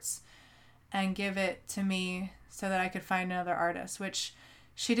efforts, and give it to me so that I could find another artist, which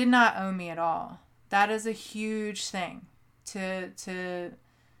she did not owe me at all. That is a huge thing, to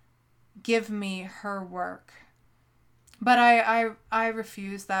give me her work. But I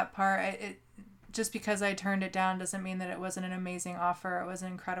refused that part. Just because I turned it down doesn't mean that it wasn't an amazing offer. It was an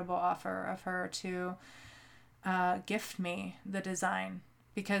incredible offer of her to gift me the design,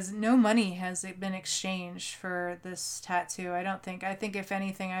 because no money has been exchanged for this tattoo. I think if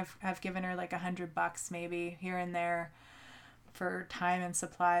anything, I've given her like $100 maybe here and there for time and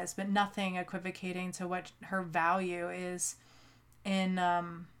supplies, but nothing equivocating to what her value is in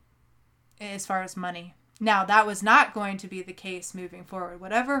as far as money. Now, that was not going to be the case moving forward.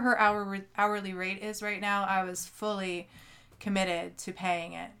 Whatever her hourly rate is right now, I was fully committed to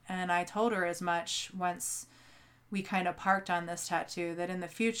paying it. And I told her as much once we kind of parked on this tattoo, that in the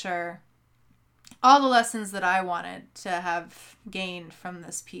future, all the lessons that I wanted to have gained from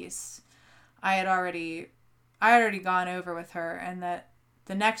this piece, I had already gone over with her, and that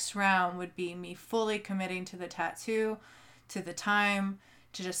the next round would be me fully committing to the tattoo, to the time,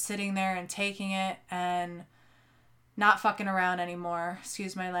 to just sitting there and taking it and not fucking around anymore.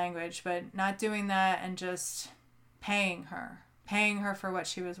 Excuse my language, but not doing that, and just paying her for what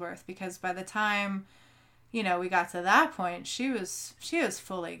she was worth. Because by the time, we got to that point, she was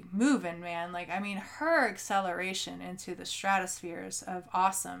fully moving, man. Like, I mean, her acceleration into the stratospheres of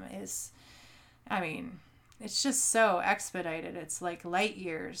awesome is, I mean, it's just so expedited. It's like light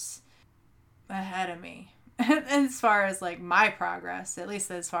years ahead of me. As far as like my progress, at least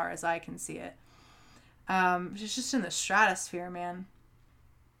as far as I can see it. It's just in the stratosphere, man.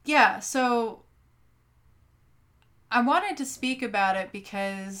 Yeah, so I wanted to speak about it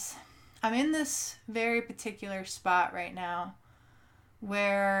because I'm in this very particular spot right now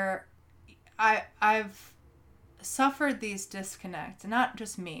where I've suffered these disconnects, not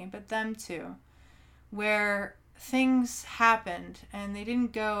just me, but them too, where things happened and they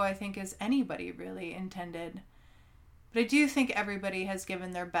didn't go, I think, as anybody really intended. But I do think everybody has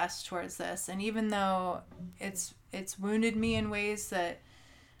given their best towards this. And even though it's wounded me in ways that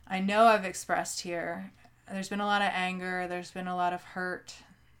I know I've expressed here, there's been a lot of anger, there's been a lot of hurt,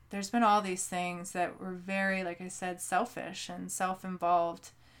 there's been all these things that were very, like I said, selfish and self-involved.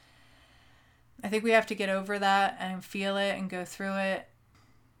 I think we have to get over that and feel it and go through it.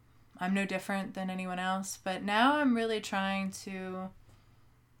 I'm no different than anyone else. But now I'm really trying to,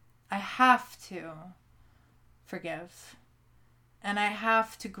 I have to forgive. And I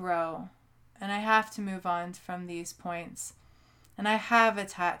have to grow. And I have to move on from these points. And I have a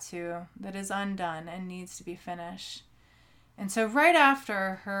tattoo that is undone and needs to be finished. And so right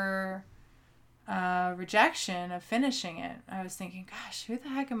after her rejection of finishing it, I was thinking, gosh, who the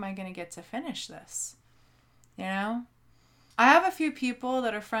heck am I going to get to finish this? You know? I have a few people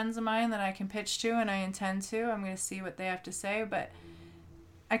that are friends of mine that I can pitch to, and I intend to. I'm going to see what they have to say, but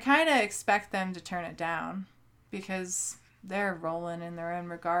I kind of expect them to turn it down because they're rolling in their own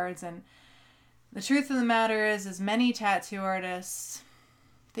regards. And the truth of the matter is many tattoo artists,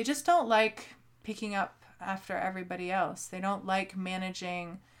 they just don't like picking up after everybody else. They don't like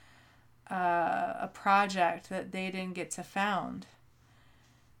managing a project that they didn't get to found.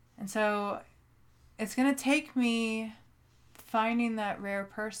 And so it's going to take me finding that rare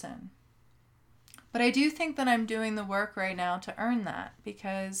person. But I do think that I'm doing the work right now to earn that,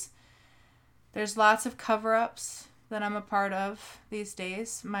 because there's lots of cover-ups that I'm a part of these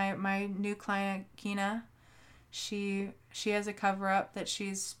days. My new client, Kina, she has a cover-up that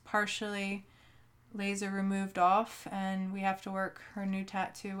she's partially laser removed off, and we have to work her new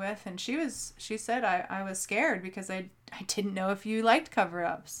tattoo with. And she said I was scared because I didn't know if you liked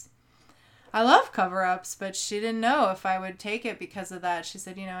cover-ups. I love cover-ups, but she didn't know if I would take it because of that. She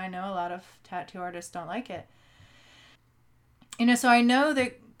said, I know a lot of tattoo artists don't like it. So I know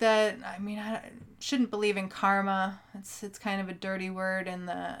that I shouldn't believe in karma. It's kind of a dirty word in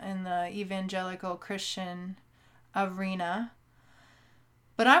the evangelical Christian arena.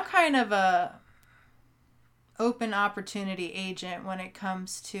 But I'm kind of a open opportunity agent when it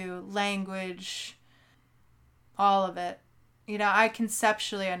comes to language, all of it. I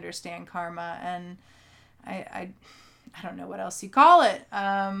conceptually understand karma, and I don't know what else you call it.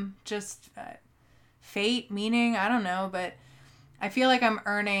 Just fate, meaning, I don't know, but I feel like I'm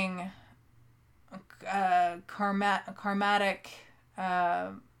earning karmatic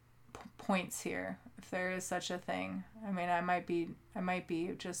points here, if there is such a thing. I mean, I might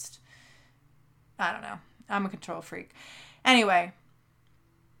be just, I don't know. I'm a control freak. Anyway,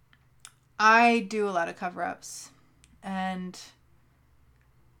 I do a lot of cover-ups. And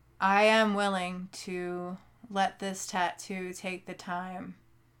I am willing to let this tattoo take the time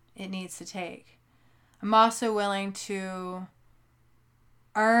it needs to take. I'm also willing to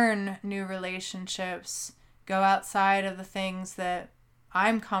earn new relationships, go outside of the things that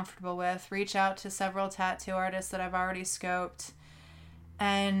I'm comfortable with, reach out to several tattoo artists that I've already scoped,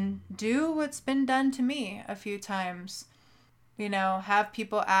 and do what's been done to me a few times. Have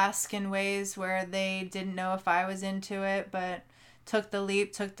people ask in ways where they didn't know if I was into it, but took the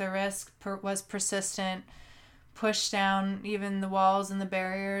leap, took the risk, was persistent, pushed down even the walls and the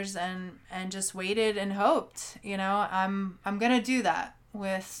barriers, and just waited and hoped. I'm going to do that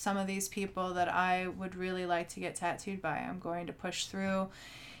with some of these people that I would really like to get tattooed by. I'm going to push through.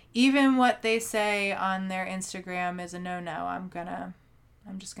 Even what they say on their Instagram is a no-no. I'm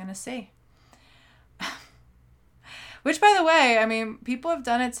just going to see. Which, by the way, I mean, people have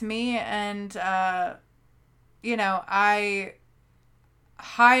done it to me, and, I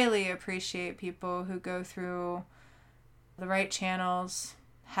highly appreciate people who go through the right channels,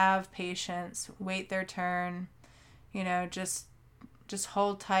 have patience, wait their turn, just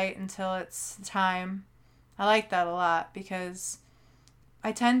hold tight until it's time. I like that a lot because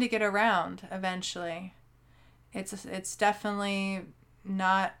I tend to get around eventually. It's definitely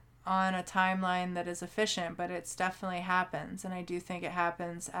not on a timeline that is efficient, but it's definitely happens, and I do think it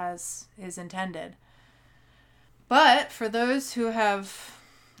happens as is intended. But for those who have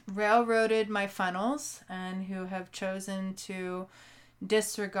railroaded my funnels and who have chosen to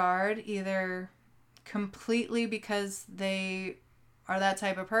disregard either completely because they are that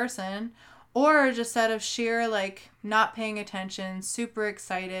type of person, or just out of sheer not paying attention, super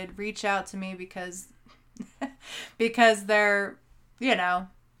excited, reach out to me because they're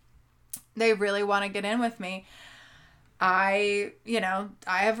they really want to get in with me. I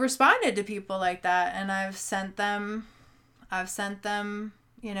have responded to people like that, and I've sent them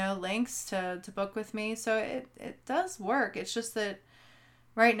links to book with me. So it does work. It's just that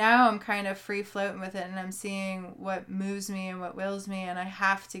right now I'm kind of free floating with it, and I'm seeing what moves me and what wills me, and I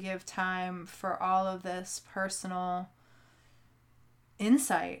have to give time for all of this personal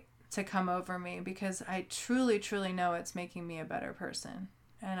insight to come over me, because I truly, truly know it's making me a better person.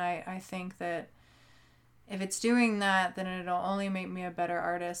 And I think that if it's doing that, then it'll only make me a better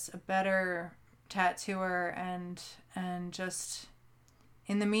artist, a better tattooer, and just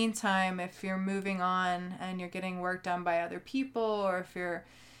in the meantime, if you're moving on and you're getting work done by other people, or if you're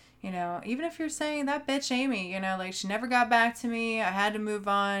You know, even if you're saying that bitch Amy, you know, like she never got back to me. I had to move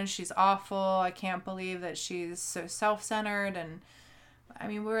on. She's awful. I can't believe that she's so self-centered. And I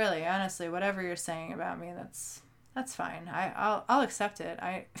mean, really, honestly, whatever you're saying about me, that's fine. I'll accept it.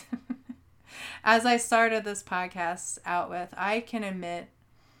 As I started this podcast out with, I can admit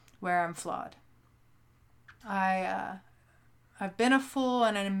where I'm flawed. I've been a fool,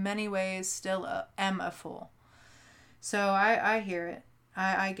 and in many ways still am a fool. So I hear it.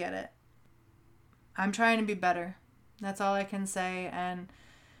 I get it. I'm trying to be better. That's all I can say. And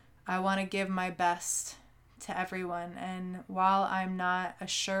I want to give my best to everyone. And while I'm not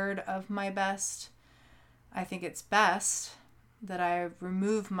assured of my best, I think it's best that I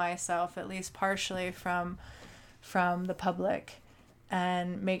remove myself, at least partially, from the public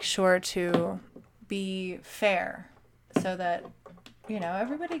and make sure to be fair so that, you know,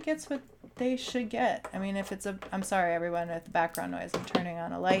 everybody gets what they should get. I mean, if it's I'm sorry, everyone, with the background noise. I'm turning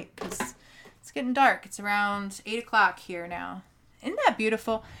on a light because it's getting dark. It's around 8 o'clock here now. Isn't that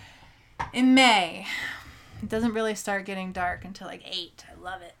beautiful? In May, it doesn't really start getting dark until like 8. I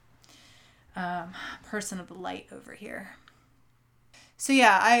love it. Person of the light over here. So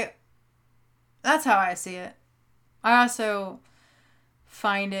yeah, that's how I see it. I also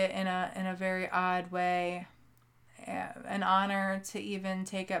find it in a very odd way an honor to even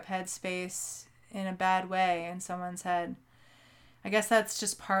take up headspace in a bad way in someone's head. I guess that's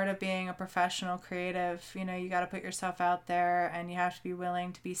just part of being a professional creative. You know, you got to put yourself out there and you have to be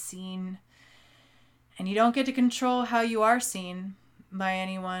willing to be seen. And you don't get to control how you are seen by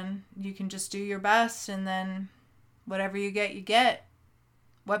anyone. You can just do your best, and then whatever you get, you get.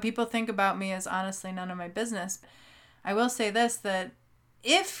 What people think about me is honestly none of my business. I will say this, that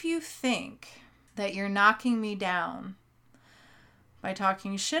if you think that you're knocking me down by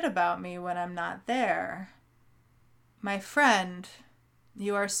talking shit about me when I'm not there, my friend,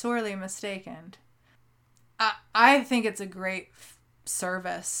 you are sorely mistaken. I think it's a great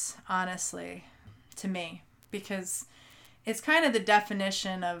service, honestly, to me, because it's kind of the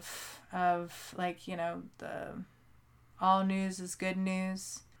definition of like, you know, the all news is good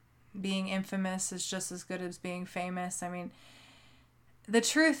news. Being infamous is just as good as being famous. I mean, the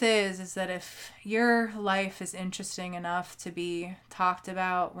truth is that if your life is interesting enough to be talked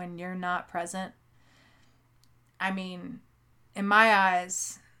about when you're not present, I mean, in my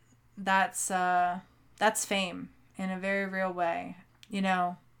eyes, that's fame in a very real way. You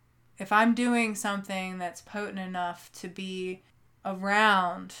know, if I'm doing something that's potent enough to be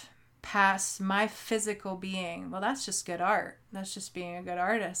around past my physical being, well, that's just good art. That's just being a good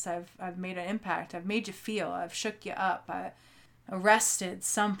artist. I've made an impact. I've made you feel. I've shook you up. I arrested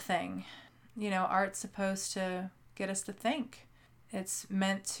something. You know, art's supposed to get us to think. It's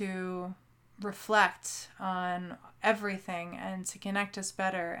meant to reflect on everything and to connect us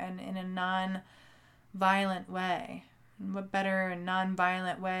better and in a non-violent way. And what better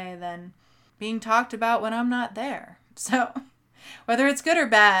non-violent way than being talked about when I'm not there? So whether it's good or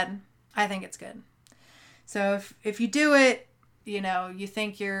bad, I think it's good. So if you do it, you know, you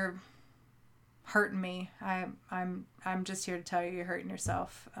think you're hurting me, I'm just here to tell you you're hurting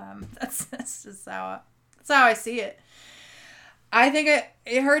yourself. That's just how I see it. I think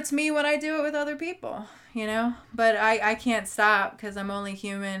it hurts me when I do it with other people, you know, but I can't stop because I'm only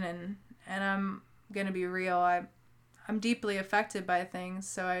human and I'm gonna be real. I'm deeply affected by things,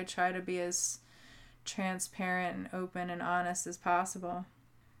 so I try to be as transparent and open and honest as possible.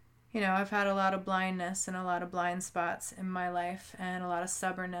 You know, I've had a lot of blindness and a lot of blind spots in my life and a lot of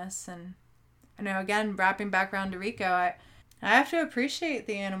stubbornness. And, you know, again, wrapping back around to Rico, I have to appreciate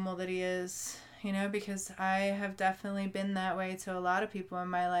the animal that he is, you know, because I have definitely been that way to a lot of people in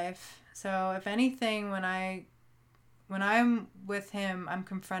my life. So if anything, when I'm with him, I'm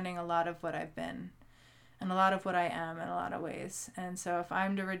confronting a lot of what I've been and a lot of what I am in a lot of ways. And so if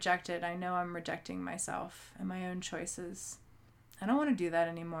I'm to reject it, I know I'm rejecting myself and my own choices. I don't want to do that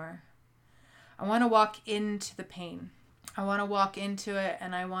anymore. I want to walk into the pain. I want to walk into it,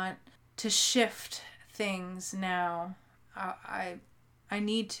 and I want to shift things now. I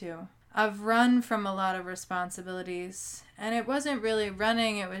need to. I've run from a lot of responsibilities, and it wasn't really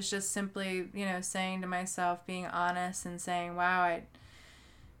running. It was just simply, you know, saying to myself, being honest and saying, wow, I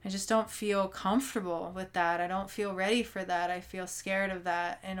just don't feel comfortable with that. I don't feel ready for that. I feel scared of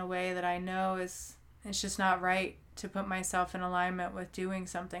that in a way that I know it's just not right to put myself in alignment with doing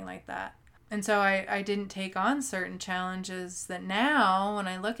something like that. And so I didn't take on certain challenges that now when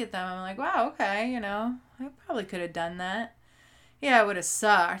I look at them, I'm like, wow, okay, you know, I probably could have done that. Yeah, it would have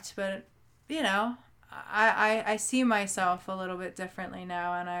sucked, but, you know, I see myself a little bit differently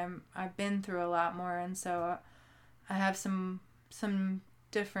now, and I've been through a lot more, and so I have some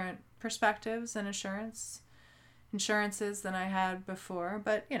different perspectives and insurances than I had before.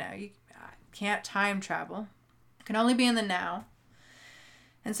 But, you can't time travel. You can only be in the now.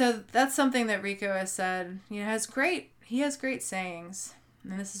 And so that's something that Rico has said. He has great sayings.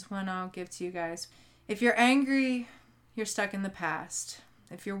 And this is one I'll give to you guys. If you're angry, you're stuck in the past.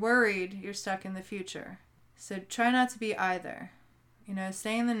 If you're worried, you're stuck in the future. So try not to be either.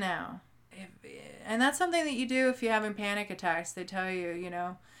 Stay in the now. And that's something that you do if you're having panic attacks. They tell you,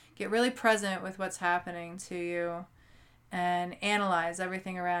 get really present with what's happening to you and analyze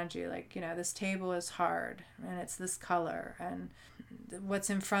everything around you. Like, this table is hard and it's this color and what's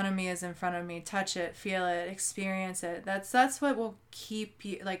in front of me is in front of me. Touch it, feel it, experience it. That's what will keep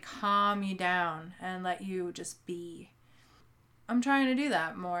you, calm you down and let you just be. I'm trying to do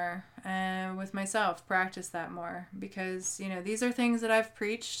that more and with myself, practice that more because, these are things that I've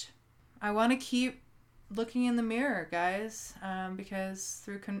preached. I want to keep looking in the mirror, guys, because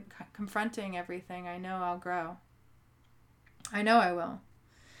through confronting everything, I know I'll grow. I know I will.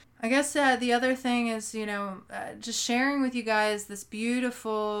 I guess the other thing is, just sharing with you guys this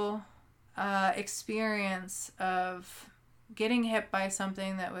beautiful experience of getting hit by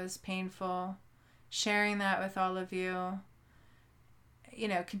something that was painful, sharing that with all of you,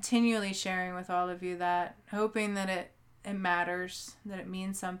 continually sharing with all of you that, hoping that it matters, that it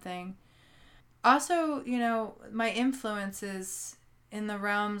means something. Also, my influences in the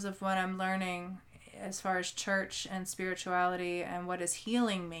realms of what I'm learning as far as church and spirituality and what is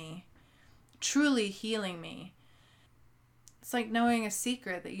healing me, truly healing me. It's like knowing a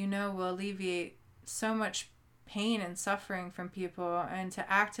secret that will alleviate so much pain and suffering from people, and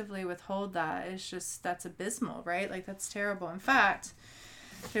to actively withhold that is just, that's abysmal, right? That's terrible. In fact,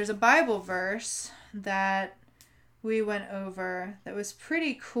 there's a Bible verse that we went over that was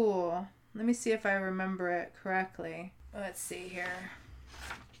pretty cool. Let me see if I remember it correctly. Let's see here.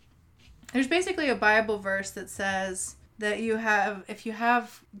 There's basically a Bible verse that says that if you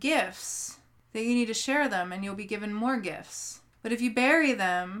have gifts, that you need to share them and you'll be given more gifts. But if you bury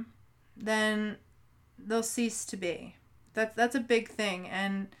them, then they'll cease to be. That's a big thing.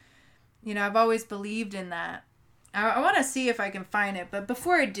 And, I've always believed in that. I want to see if I can find it. But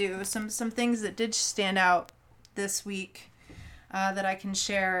before I do, some things that did stand out this week that I can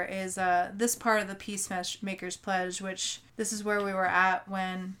share is this part of the Peacemaker's Pledge, which this is where we were at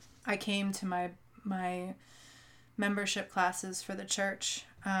when I came to my membership classes for the church,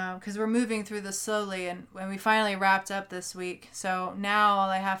 because we're moving through this slowly, and when we finally wrapped up this week. So now all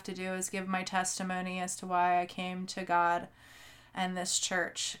I have to do is give my testimony as to why I came to God and this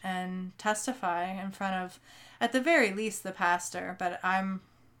church and testify in front of, at the very least, the pastor. But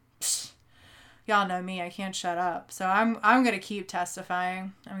y'all know me, I can't shut up. So I'm going to keep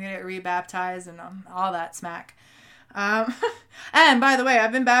testifying. I'm going to get rebaptized and all that smack. And by the way,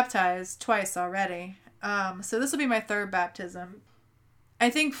 I've been baptized twice already. So this will be my third baptism. I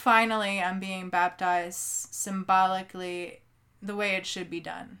think finally I'm being baptized symbolically the way it should be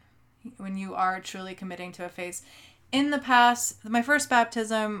done. When you are truly committing to a faith. In the past, my first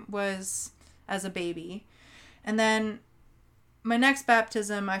baptism was as a baby. And then my next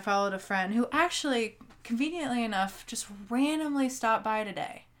baptism, I followed a friend who actually, conveniently enough, just randomly stopped by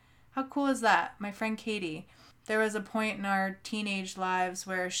today. How cool is that? My friend Katie. There was a point in our teenage lives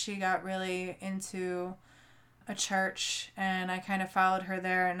where she got really into a church, and I kind of followed her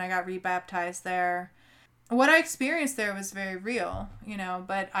there, and I got rebaptized there. What I experienced there was very real,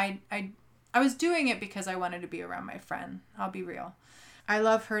 but I was doing it because I wanted to be around my friend. I'll be real. I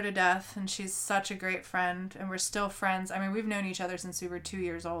love her to death, and she's such a great friend, and we're still friends. I mean, we've known each other since we were 2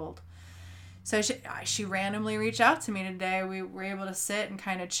 years old. So she randomly reached out to me today. We were able to sit and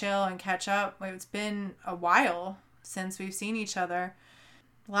kind of chill and catch up. It's been a while since we've seen each other.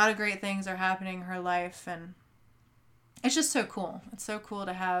 A lot of great things are happening in her life, and it's just so cool. It's so cool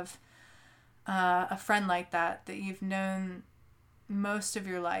to have a friend like that you've known most of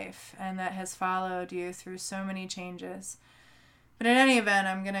your life and that has followed you through so many changes. But in any event,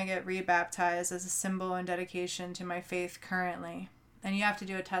 I'm going to get rebaptized as a symbol and dedication to my faith currently. And you have to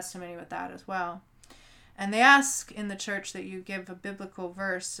do a testimony with that as well. And they ask in the church that you give a biblical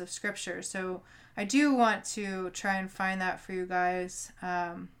verse of scripture. So I do want to try and find that for you guys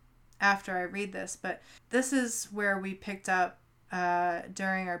after I read this. But this is where we picked up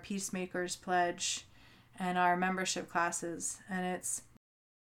during our Peacemaker's Pledge and our membership classes. And it's,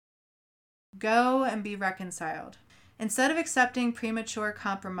 go and be reconciled. Instead of accepting premature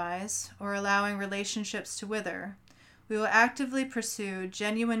compromise or allowing relationships to wither, we will actively pursue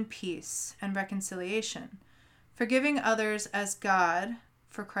genuine peace and reconciliation, forgiving others as God,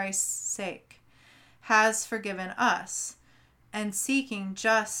 for Christ's sake, has forgiven us, and seeking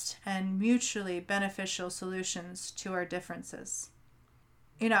just and mutually beneficial solutions to our differences.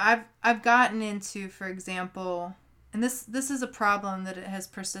 I've gotten into, for example, and this is a problem that it has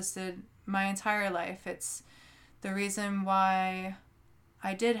persisted my entire life. It's the reason why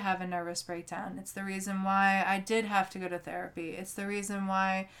I did have a nervous breakdown. It's the reason why I did have to go to therapy. It's the reason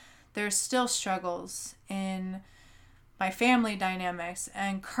why there's still struggles in my family dynamics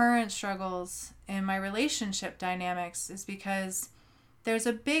and current struggles in my relationship dynamics, is because there's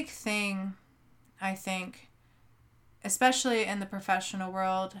a big thing, I think, especially in the professional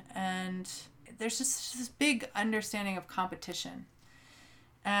world, and there's just this big understanding of competition.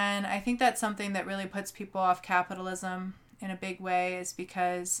 And I think that's something that really puts people off capitalism in a big way, is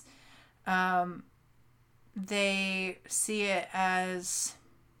because they see it as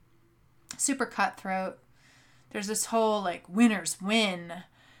super cutthroat. There's this whole like winners win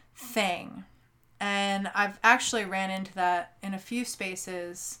thing. And I've actually ran into that in a few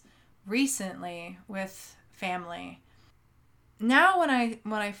spaces recently with family. Now when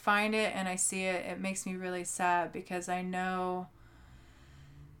I find it and I see it, it makes me really sad, because I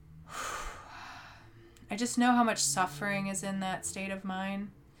just know how much suffering is in that state of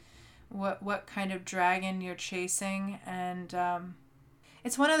mind. What kind of dragon you're chasing, and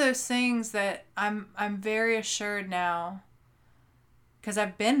it's one of those things that I'm very assured now, because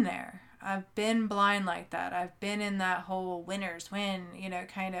I've been there. I've been blind like that. I've been in that whole winners win,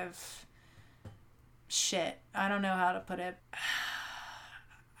 kind of shit. I don't know how to put it.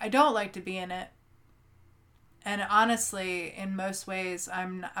 I don't like to be in it. And honestly, in most ways,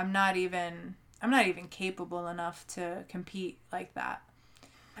 I'm not even capable enough to compete like that.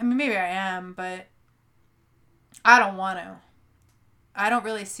 I mean, maybe I am, but I don't want to. I don't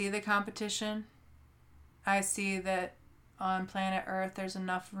really see the competition. I see that on planet Earth there's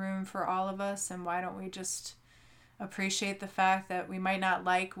enough room for all of us, and why don't we just appreciate the fact that we might not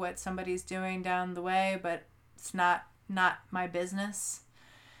like what somebody's doing down the way, but it's not my business.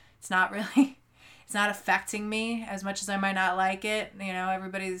 It's not affecting me as much as I might not like it.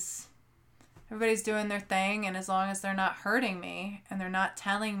 Everybody's doing their thing, and as long as they're not hurting me and they're not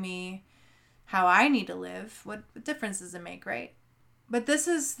telling me how I need to live, what difference does it make, right? But this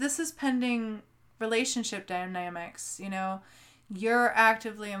is pending relationship dynamics. You're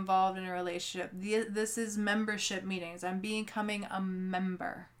actively involved in a relationship. This is membership meetings. I'm becoming a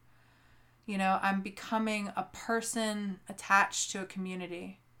member. I'm becoming a person attached to a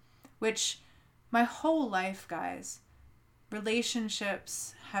community, which my whole life, guys,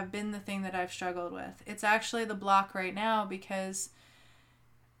 relationships have been the thing that I've struggled with. It's actually the block right now, and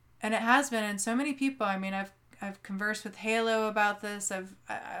it has been, and so many people, I mean, I've conversed with Halo about this.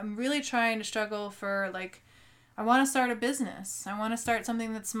 I'm really trying to struggle for, like, I want to start a business. I want to start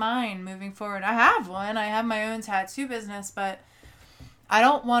something that's mine moving forward. I have one. I have my own tattoo business, but I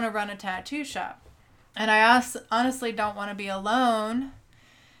don't want to run a tattoo shop. And I honestly don't want to be alone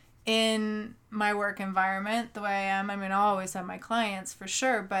in my work environment the way I am. I mean, I'll always have my clients for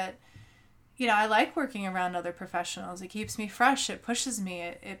sure, but I like working around other professionals. It keeps me fresh. It pushes me.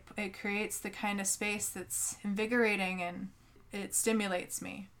 It creates the kind of space that's invigorating, and it stimulates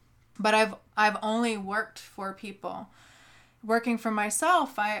me. But I've only worked for people. Working for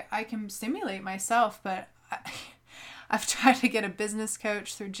myself, I can stimulate myself, but I've tried to get a business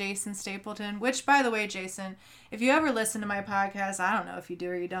coach through Jason Stapleton, which, by the way, Jason, if you ever listen to my podcast, I don't know if you do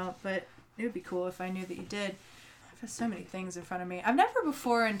or you don't, but it would be cool if I knew that you did. I've so many things in front of me. I've never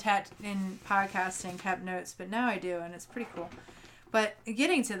before in podcasting kept notes, but now I do, and it's pretty cool. But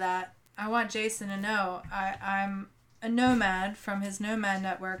getting to that, I want Jason to know I'm a nomad from his Nomad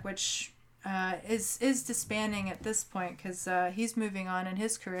Network, which is disbanding at this point because he's moving on in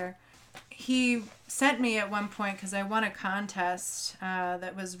his career. He sent me at one point, because I won a contest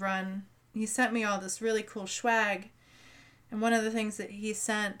that was run. He sent me all this really cool swag, and one of the things that he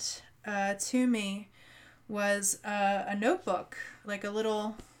sent to me was a notebook, like a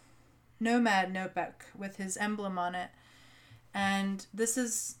little nomad notebook with his emblem on it. And this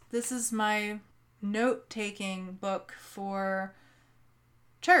is my note-taking book for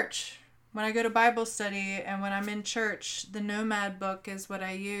church. When I go to Bible study and when I'm in church, the Nomad book is what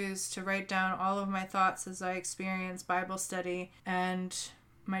I use to write down all of my thoughts as I experience Bible study and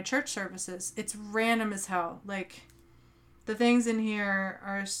my church services. It's random as hell. Like, the things in here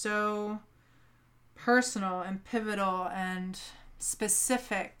are so personal and pivotal and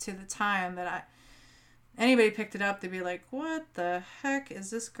specific to the time that anybody picked it up, they'd be like, what the heck is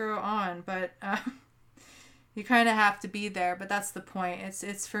this girl on? But you kind of have to be there, but that's the point.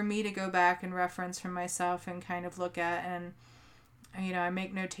 It's for me to go back and reference for myself and kind of look at, and I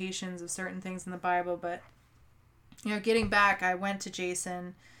make notations of certain things in the Bible, but Getting back, I went to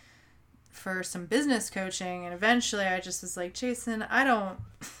Jason for some business coaching, and eventually I just was like, Jason, I don't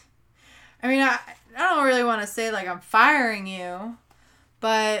really want to say like I'm firing you,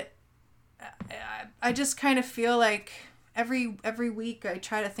 but I just kind of feel like every week I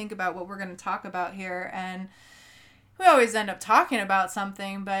try to think about what we're going to talk about here, and we always end up talking about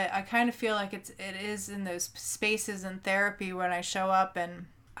something, but I kind of feel like it is in those spaces in therapy when I show up, and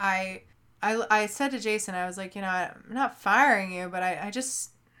I said to Jason, I was like, I'm not firing you, but I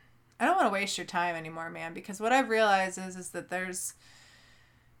don't want to waste your time anymore, man, because what I've realized is that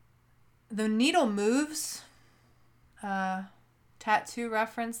the needle moves, tattoo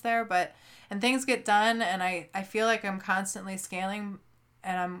reference there, and things get done, and I feel like I'm constantly scaling,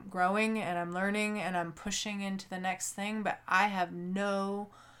 and I'm growing, and I'm learning, and I'm pushing into the next thing, but I have no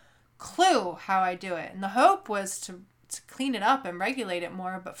clue how I do it. And the hope was to clean it up and regulate it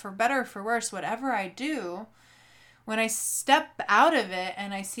more, but for better or for worse, whatever I do, when I step out of it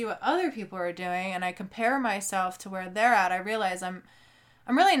and I see what other people are doing and I compare myself to where they're at, I realize I'm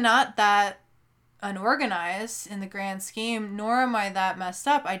really not that unorganized in the grand scheme, nor am I that messed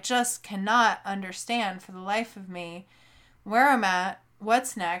up. I just cannot understand for the life of me where I'm at,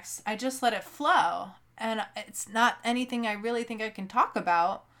 what's next. I just let it flow. And it's not anything I really think I can talk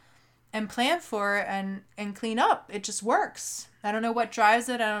about and plan for and clean up. It just works. I don't know what drives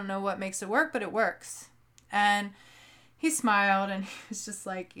it. I don't know what makes it work, but it works. And he smiled and he was just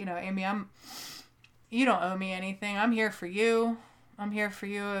like, Amy, you don't owe me anything. I'm here for you. I'm here for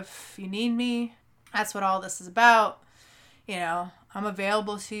you if you need me. That's what all this is about. I'm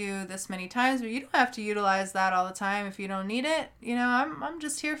available to you this many times, but you don't have to utilize that all the time if you don't need it. I'm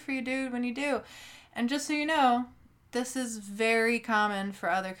just here for you, dude, when you do. And just so you know, this is very common for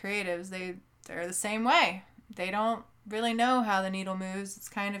other creatives. They're the same way. They don't really know how the needle moves. It's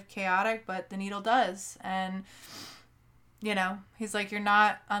kind of chaotic, but the needle does. And, he's like, you're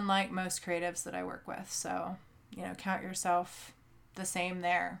not unlike most creatives that I work with. So, count yourself the same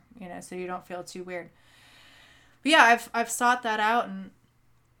there, so you don't feel too weird. But yeah, I've sought that out, and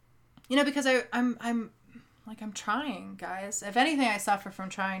because I'm trying, guys. If anything, I suffer from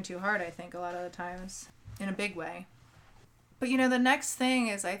trying too hard, I think, a lot of the times, in a big way. But the next thing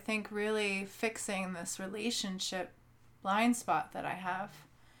is, I think, really fixing this relationship blind spot that I have.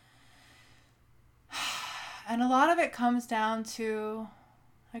 And a lot of it comes down to,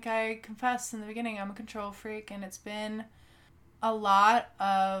 like I confessed in the beginning, I'm a control freak, and it's been a lot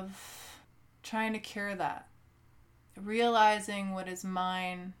of trying to cure that. Realizing what is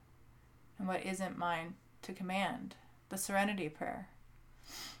mine and what isn't mine to command. The serenity prayer.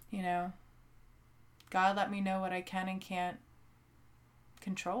 God, let me know what I can and can't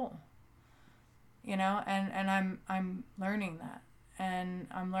control. And I'm learning that. And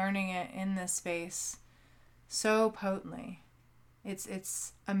I'm learning it in this space so potently.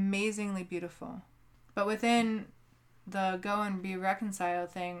 It's amazingly beautiful. But within the go and be reconciled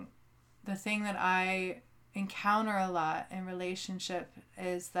thing, the thing that I encounter a lot in relationship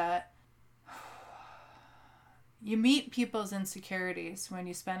is that you meet people's insecurities when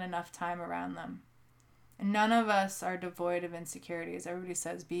you spend enough time around them. And none of us are devoid of insecurities. Everybody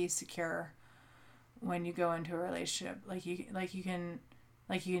says be secure when you go into a relationship. Like you can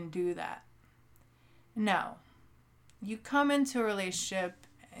do that. No. You come into a relationship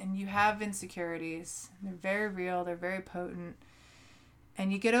and you have insecurities. They're very real, they're very potent.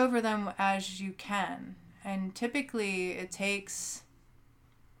 And you get over them as you can. And typically it takes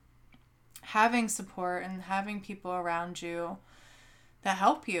having support and having people around you that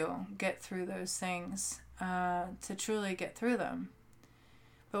help you get through those things, to truly get through them.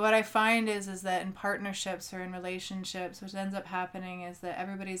 But what I find is that in partnerships or in relationships, what ends up happening is that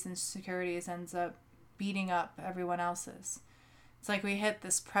everybody's insecurities ends up beating up everyone else's. It's like we hit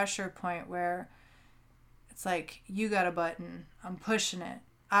this pressure point where it's like, you got a button, I'm pushing it.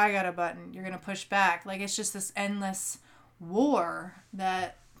 I got a button, you're going to push back. Like, it's just this endless war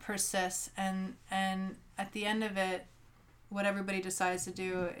that persists. And at the end of it, what everybody decides to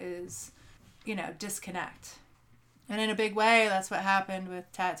do is, disconnect. And in a big way, that's what happened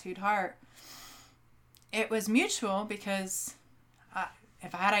with Tattooed Heart. It was mutual because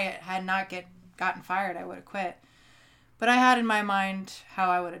if I had not gotten fired, I would have quit. But I had in my mind how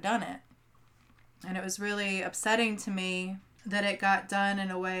I would have done it. And it was really upsetting to me that it got done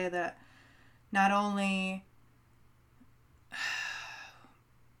in a way that not only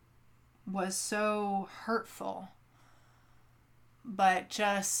was so hurtful, but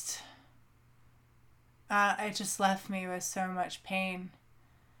just it just left me with so much pain.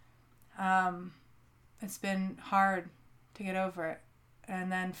 It's been hard to get over it.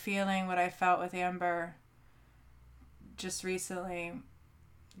 And then feeling what I felt with Amber just recently,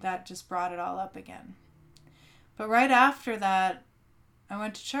 that just brought it all up again. But right after that, I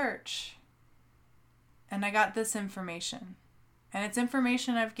went to church and I got this information. And it's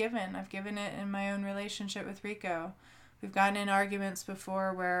information I've given. I've given it in my own relationship with Rico. We've gotten in arguments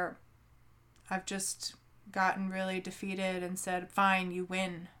before where I've just gotten really defeated and said, fine, you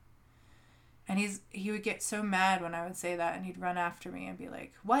win. And he would get so mad when I would say that, and he'd run after me and be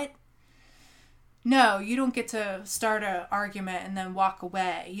like, what? No, you don't get to start an argument and then walk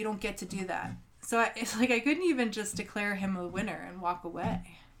away. You don't get to do that. So it's like I couldn't even just declare him a winner and walk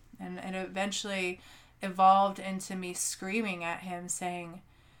away. And it eventually evolved into me screaming at him saying,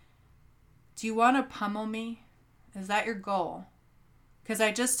 do you want to pummel me? Is that your goal? Because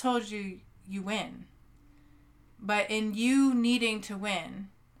I just told you you win. But in you needing to win,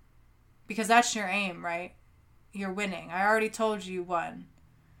 because that's your aim, right? You're winning. I already told you won.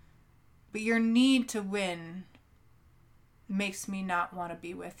 But your need to win makes me not want to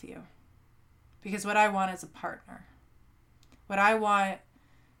be with you. Because what I want is a partner. What I want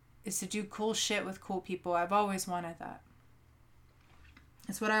is to do cool shit with cool people. I've always wanted that.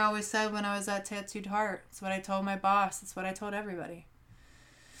 It's what I always said when I was at Tattooed Heart. It's what I told my boss. It's what I told everybody.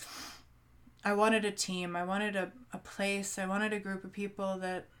 I wanted a team. I wanted a place. I wanted a group of people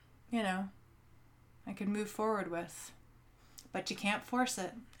that, I could move forward with. But you can't force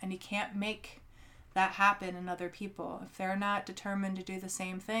it. And you can't make that happen in other people. If they're not determined to do the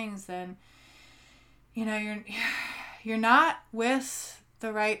same things, then, you're not with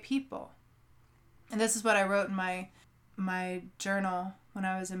the right people. And this is what I wrote in my journal when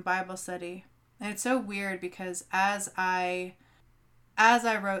I was in Bible study. And it's so weird because as I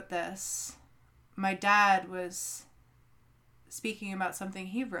wrote this, my dad was speaking about something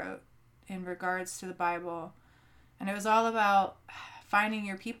he wrote in regards to the Bible. And it was all about finding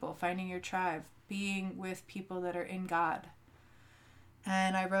your people, finding your tribe, being with people that are in God.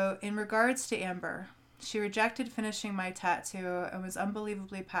 And I wrote, in regards to Amber, she rejected finishing my tattoo and was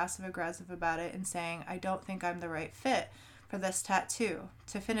unbelievably passive-aggressive about it and saying, I don't think I'm the right fit for this tattoo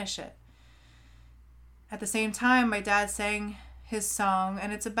to finish it. At the same time, my dad sang his song,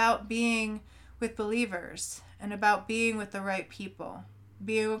 and it's about being with believers and about being with the right people,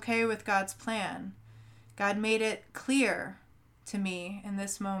 being okay with God's plan. God made it clear to me in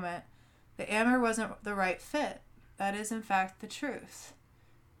this moment that Amber wasn't the right fit. That is, in fact, the truth.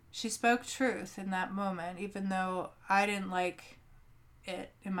 She spoke truth in that moment, even though I didn't like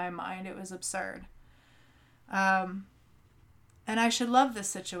it in my mind. It was absurd. And I should love this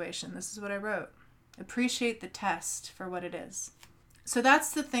situation. This is what I wrote. Appreciate the test for what it is. So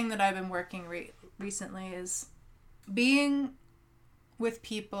that's the thing that I've been working recently is being with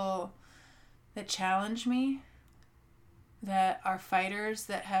people that challenge me, that are fighters,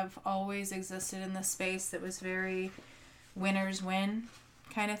 that have always existed in this space that was very winners win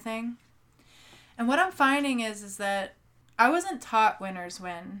kind of thing. And what I'm finding is that I wasn't taught winners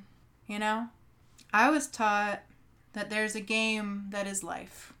win, I was taught that there's a game that is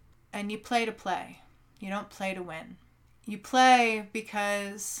life, and you play to play. You don't play to win. You play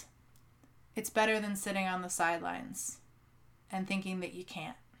because it's better than sitting on the sidelines and thinking that you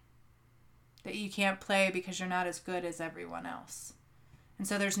can't. That you can't play because you're not as good as everyone else. And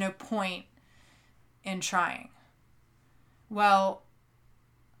so there's no point in trying. Well,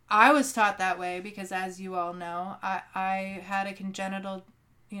 I was taught that way because, as you all know, I had a congenital,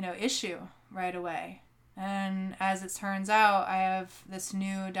 issue right away. And as it turns out, I have this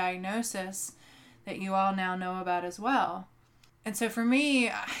new diagnosis that you all now know about as well. And so for me,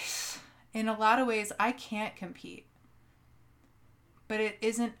 in a lot of ways, I can't compete. But it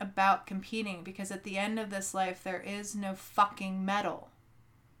isn't about competing, because at the end of this life, there is no fucking medal.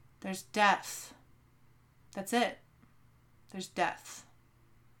 There's death. That's it. There's death.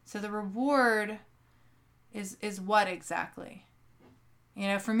 So the reward is what exactly?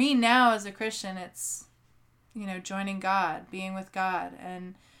 For me now as a Christian, it's, joining God, being with God,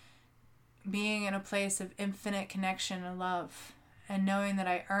 and being in a place of infinite connection and love, and knowing that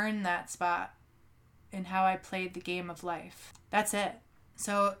I earned that spot in how I played the game of life. That's it.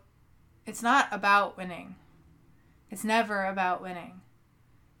 So it's not about winning. It's never about winning.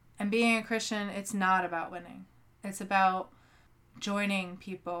 And being a Christian, it's not about winning. It's about joining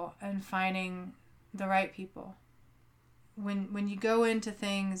people and finding the right people. When you go into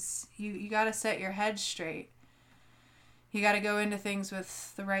things, you got to set your head straight. You got to go into things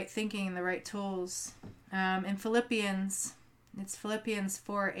with the right thinking and the right tools. In Philippians, it's Philippians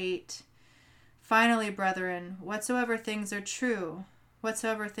 4:8. Finally, brethren, whatsoever things are true,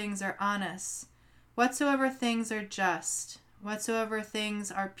 whatsoever things are honest, whatsoever things are just, whatsoever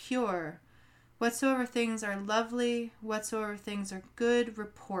things are pure, Whatsoever things are lovely, whatsoever things are good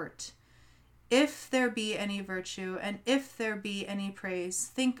report. If there be any virtue, and if there be any praise,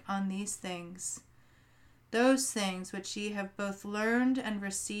 think on these things. Those things which ye have both learned and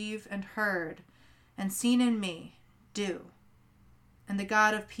received and heard, and seen in me, do. And the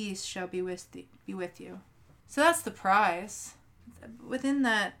God of peace shall be with you. So that's the prize. Within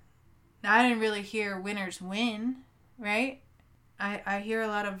that, I didn't really hear winners win, right? I hear a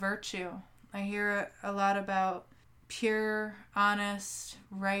lot of virtue. I hear a lot about pure, honest,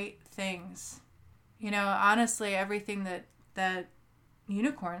 right things. Honestly, everything that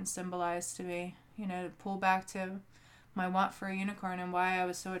unicorns symbolize to me, to pull back to my want for a unicorn and why I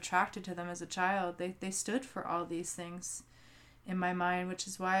was so attracted to them as a child. They stood for all these things in my mind, which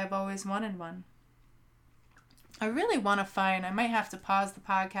is why I've always wanted one. I really want to find, I might have to pause the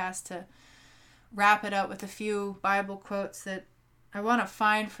podcast to wrap it up with a few Bible quotes that I want to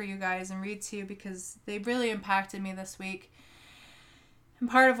find for you guys and read to you because they really impacted me this week. And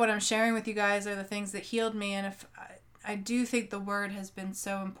part of what I'm sharing with you guys are the things that healed me. And if I do think the word has been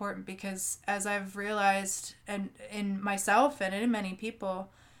so important because as I've realized and in myself and in many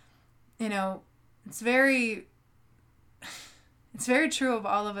people, it's very true of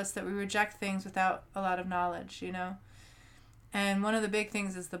all of us that we reject things without a lot of knowledge, And one of the big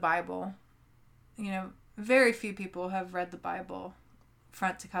things is the Bible. Very few people have read the Bible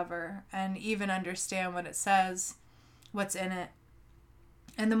front to cover and even understand what it says, what's in it.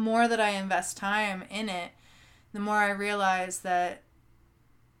 And the more that I invest time in it, the more I realize that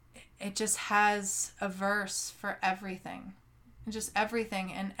it just has a verse for everything. Just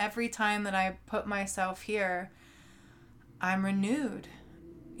everything. And every time that I put myself here, I'm renewed.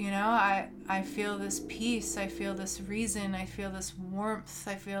 I feel this peace. I feel this reason. I feel this warmth.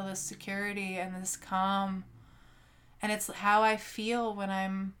 I feel this security and this calm. And it's how I feel when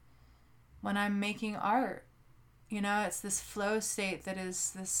I'm making art. It's this flow state that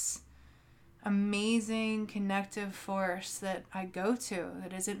is this amazing connective force that I go to.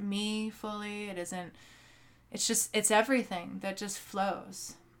 That isn't me fully. It's everything that just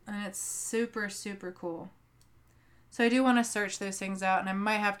flows. And it's super, super cool. So I do want to search those things out, and I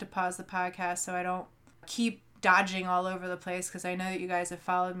might have to pause the podcast so I don't keep dodging all over the place because I know that you guys have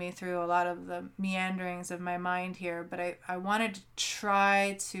followed me through a lot of the meanderings of my mind here, but I wanted to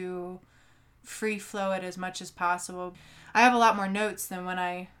try to free flow it as much as possible. I have a lot more notes than when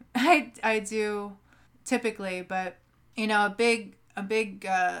I do typically, but a big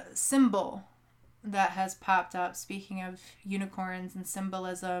symbol that has popped up, speaking of unicorns and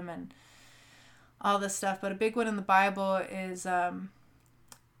symbolism and all this stuff, but a big one in the Bible is a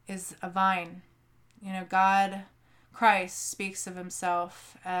vine. God, Christ speaks of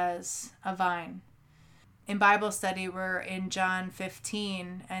himself as a vine. In Bible study, we're in John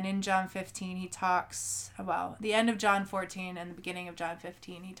 15, and in John 15, he talks, the end of John 14 and the beginning of John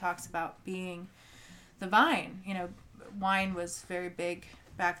 15, he talks about being the vine. Wine was very big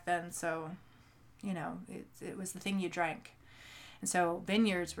back then, so, it was the thing you drank. And so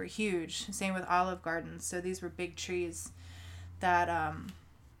vineyards were huge, same with olive gardens. So these were big trees that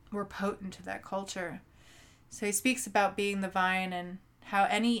were potent to that culture. So he speaks about being the vine and how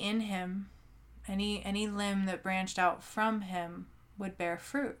any limb that branched out from him would bear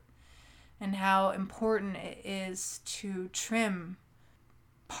fruit. And how important it is to trim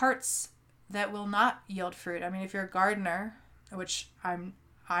parts that will not yield fruit. I mean, if you're a gardener, which I'm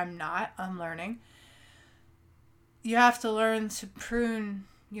not, I'm learning, you have to learn to prune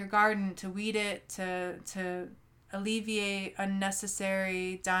your garden, to weed it, to alleviate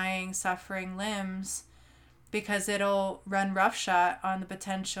unnecessary dying, suffering limbs, because it'll run roughshod on the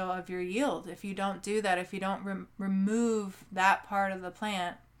potential of your yield. If you don't do that, if you don't remove that part of the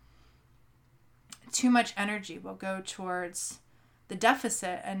plant, too much energy will go towards the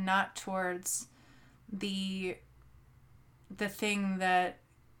deficit and not towards the thing that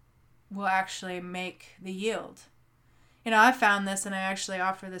will actually make the yield. I found this, and I actually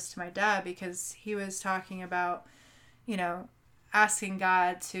offer this to my dad because he was talking about, asking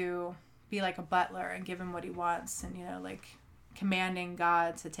God to be like a butler and give him what he wants and, like commanding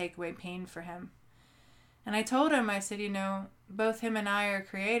God to take away pain for him. And I told him, I said, both him and I are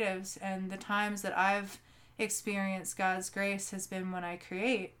creatives, and the times that I've experienced God's grace has been when I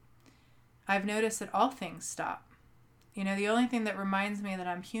create. I've noticed that all things stop. The only thing that reminds me that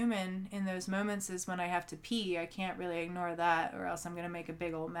I'm human in those moments is when I have to pee. I can't really ignore that, or else I'm going to make a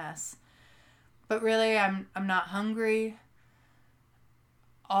big old mess. But really, I'm not hungry.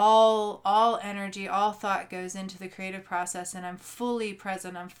 All energy, all thought goes into the creative process, and I'm fully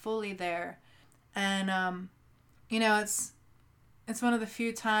present. I'm fully there. And, it's one of the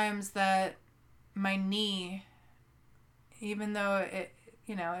few times that my knee, even though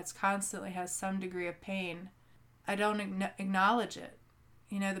it's constantly has some degree of pain, I don't acknowledge it.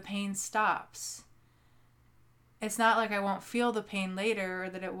 The pain stops. It's not like I won't feel the pain later or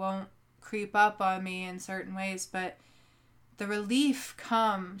that it won't creep up on me in certain ways, but the relief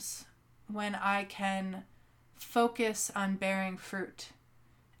comes when I can focus on bearing fruit.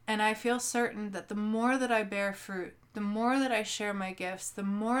 And I feel certain that the more that I bear fruit, the more that I share my gifts, the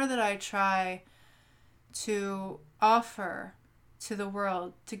more that I try to offer to the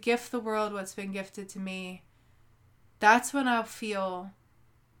world, to gift the world what's been gifted to me, that's when I'll feel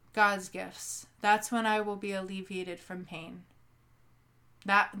God's gifts. That's when I will be alleviated from pain.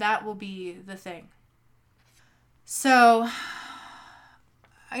 That will be the thing. So,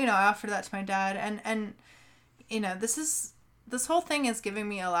 I offered that to my dad, and this whole thing is giving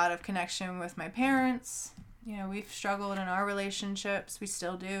me a lot of connection with my parents. We've struggled in our relationships. We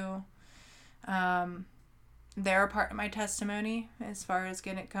still do. They're a part of my testimony as far as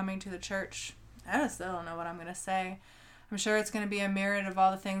coming to the church. I still don't know what I'm going to say. I'm sure it's going to be a myriad of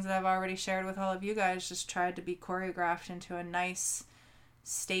all the things that I've already shared with all of you guys, just tried to be choreographed into a nice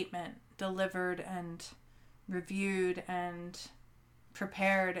statement, delivered and reviewed and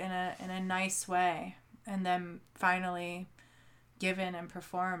prepared in a nice way, and then finally given and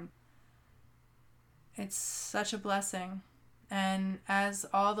performed. It's such a blessing. And as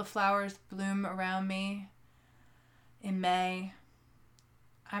all the flowers bloom around me in May,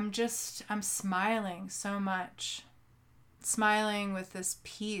 I'm smiling so much. Smiling with this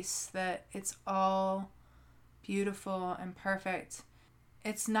peace that it's all beautiful and perfect.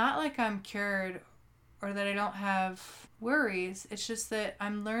 It's not like I'm cured or that I don't have worries. It's just that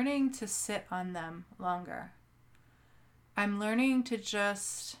I'm learning to sit on them longer. I'm learning to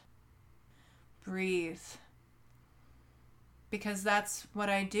just breathe, because that's what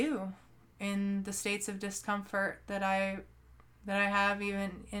I do in the states of discomfort that I have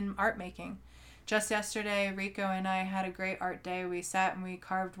even in art making. Just yesterday, Rico and I had a great art day. We sat and we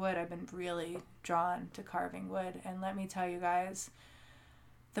carved wood. I've been really drawn to carving wood, and let me tell you guys,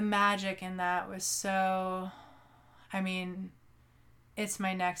 the magic in that was so, it's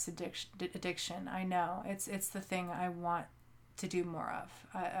my next addiction. I know. It's the thing I want to do more of.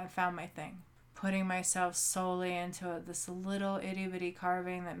 I found my thing. Putting myself solely into this little itty bitty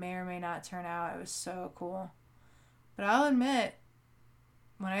carving that may or may not turn out. It was so cool. But I'll admit,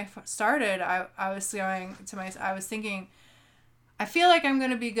 when I started, I was going to I was thinking, I feel like I'm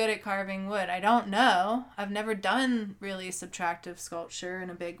going to be good at carving wood. I don't know. I've never done really subtractive sculpture in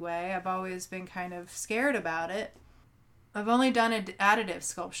a big way. I've always been kind of scared about it. I've only done additive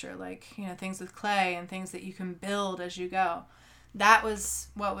sculpture, like, things with clay and things that you can build as you go. That was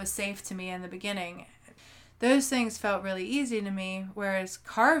what was safe to me in the beginning. Those things felt really easy to me, whereas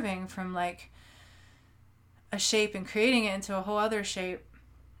carving from like a shape and creating it into a whole other shape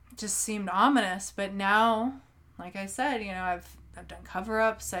just seemed ominous. But now, like I said, I've done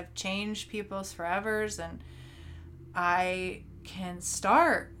cover-ups, I've changed people's forevers, and I can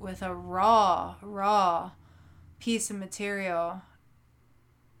start with a raw piece of material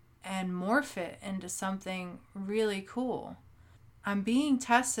and morph it into something really cool. I'm being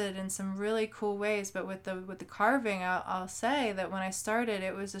tested in some really cool ways, but with the carving, I'll say that when I started,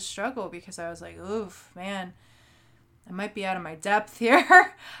 it was a struggle, because I was like, oof, man, I might be out of my depth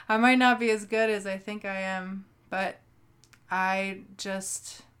here. I might not be as good as I think I am. But I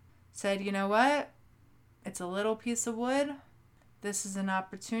just said, you know what? It's a little piece of wood. This is an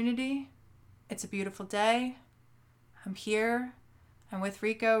opportunity. It's a beautiful day. I'm here. I'm with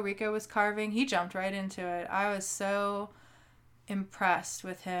Rico. Rico was carving. He jumped right into it. I was so impressed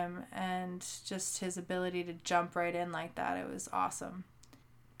with him and just his ability to jump right in like that. It was awesome.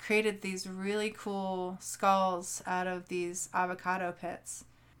 Created these really cool skulls out of these avocado pits.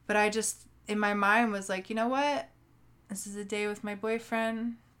 But I just, in my mind, was like, you know what? This is a day with my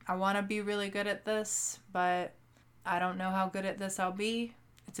boyfriend. I want to be really good at this, but I don't know how good at this I'll be.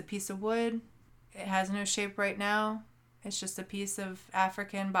 It's a piece of wood. It has no shape right now. It's just a piece of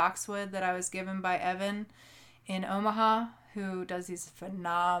African boxwood that I was given by Evan in Omaha, who does these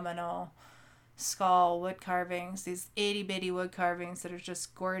phenomenal skull wood carvings, these itty bitty wood carvings that are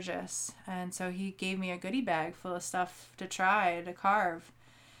just gorgeous. And so he gave me a goodie bag full of stuff to try to carve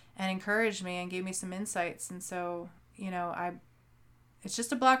and encouraged me and gave me some insights. And so, it's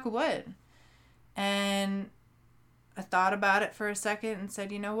just a block of wood. And I thought about it for a second and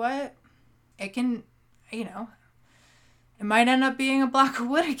said, you know what? It can, it might end up being a block of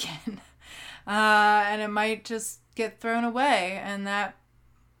wood again. And it might just get thrown away. And that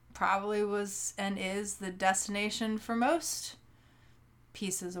probably was and is the destination for most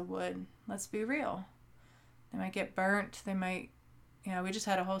pieces of wood. Let's be real. They might get burnt. They might, we just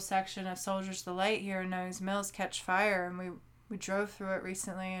had a whole section of Soldiers of the Light here in Knowings Mills catch fire, and we drove through it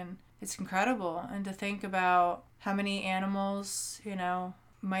recently, and it's incredible. And to think about how many animals,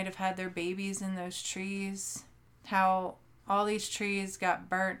 might have had their babies in those trees, how all these trees got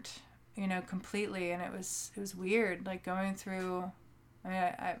burnt, completely, and it was weird, like going through.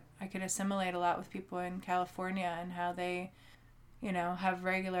 I could assimilate a lot with people in California and how they, have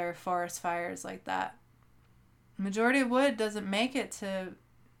regular forest fires like that. The majority of wood doesn't make it to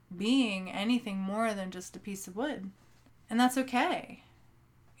being anything more than just a piece of wood. And that's okay.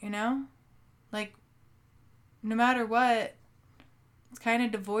 Like, no matter what, it's kind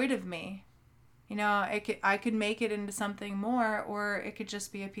of devoid of me. I could make it into something more, or it could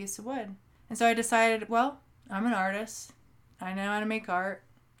just be a piece of wood. And so I decided, well, I'm an artist. I know how to make art.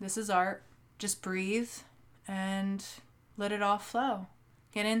 This is art. Just breathe and let it all flow.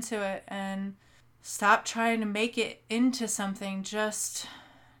 Get into it and stop trying to make it into something. Just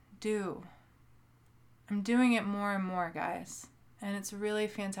do. I'm doing it more and more, guys. And it's really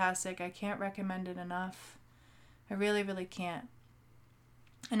fantastic. I can't recommend it enough. I really, really can't.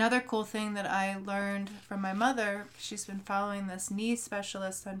 Another cool thing that I learned from my mother, she's been following this knee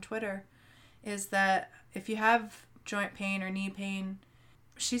specialist on Twitter, is that if you have joint pain or knee pain,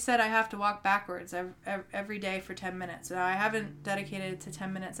 she said I have to walk backwards every day for 10 minutes. Now, I haven't dedicated to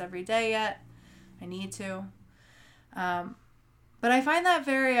 10 minutes every day yet. I need to. But I find that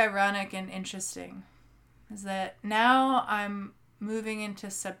very ironic and interesting, is that now I'm moving into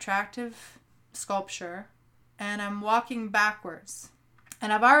subtractive sculpture and I'm walking backwards.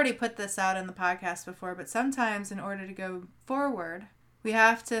 And I've already put this out in the podcast before, but sometimes in order to go forward, we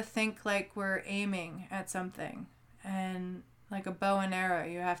have to think like we're aiming at something. And like a bow and arrow,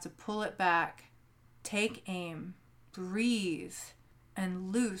 you have to pull it back, take aim, breathe,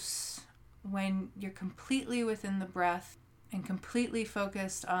 and loose when you're completely within the breath and completely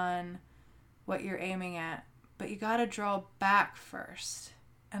focused on what you're aiming at. But you got to draw back first.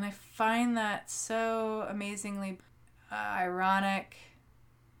 And I find that so amazingly ironic,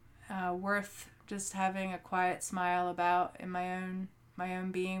 worth just having a quiet smile about in my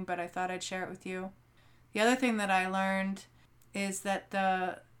own being, but I thought I'd share it with you. The other thing that I learned is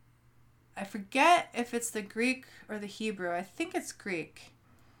that I forget if it's the Greek or the Hebrew, I think it's Greek,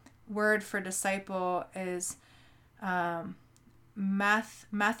 word for disciple is mathetes.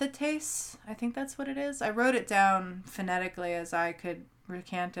 I think that's what it is. I wrote it down phonetically as I could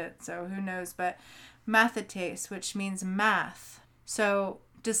recant it, so who knows, but mathetes, which means math. So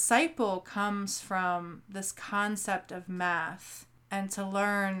disciple comes from this concept of math, and to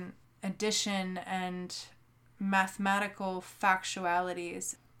learn addition and mathematical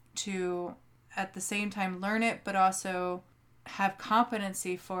factualities, to at the same time learn it but also have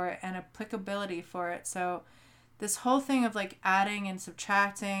competency for it and applicability for it. So this whole thing of like adding and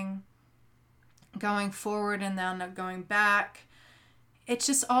subtracting, going forward and then going back, it's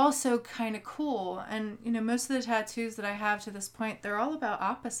just all so kind of cool. And most of the tattoos that I have to this point, they're all about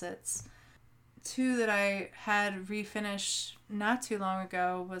opposites. Two that I had refinished not too long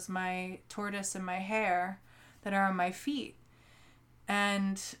ago was my tortoise and my hare that are on my feet.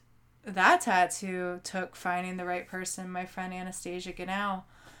 And that tattoo took finding the right person, my friend Anastasia Ganal,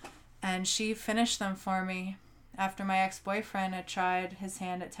 and she finished them for me after my ex-boyfriend had tried his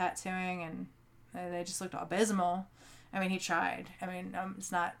hand at tattooing, and they just looked abysmal. I mean, he tried. I mean,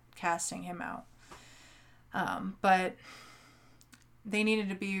 it's not casting him out. But they needed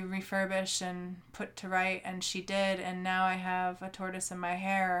to be refurbished and put to right, and she did, and now I have a tortoise in my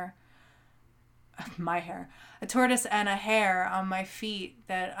hair. A tortoise and a hare on my feet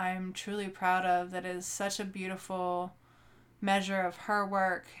that I'm truly proud of, that is such a beautiful measure of her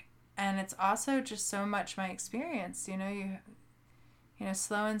work. And it's also just so much my experience,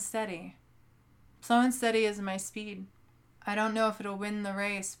 slow and steady. Slow and steady is my speed. I don't know if it'll win the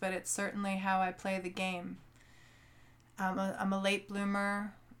race, but it's certainly how I play the game. I'm a late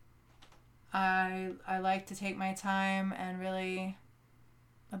bloomer. I like to take my time and really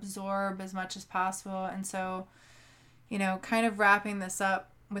absorb as much as possible. And so, kind of wrapping this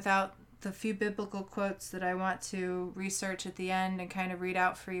up without the few biblical quotes that I want to research at the end and kind of read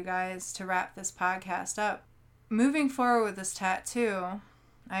out for you guys to wrap this podcast up. Moving forward with this tattoo,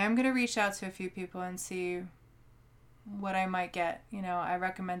 I am going to reach out to a few people and see what I might get. I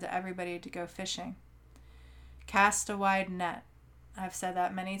recommend to everybody to go fishing. Cast a wide net. I've said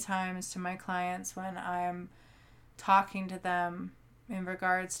that many times to my clients when I'm talking to them in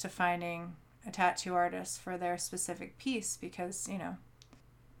regards to finding a tattoo artist for their specific piece, because,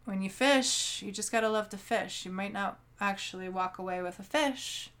 when you fish, you just gotta love to fish. You might not actually walk away with a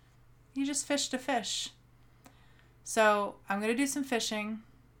fish, You just fish to fish. So I'm going to do some fishing,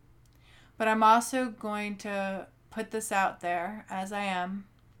 but I'm also going to put this out there as I am,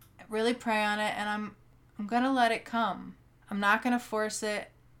 really pray on it, and I'm going to let it come. I'm not going to force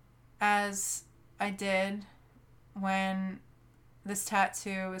it as I did when this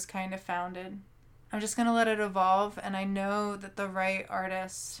tattoo was kind of founded. I'm just going to let it evolve, and I know that the right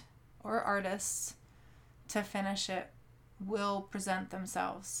artist or artists to finish it will present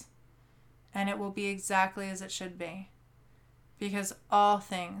themselves. And it will be exactly as it should be. Because all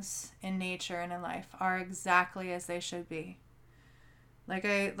things in nature and in life are exactly as they should be. Like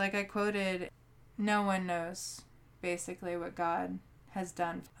I quoted, no one knows basically what God has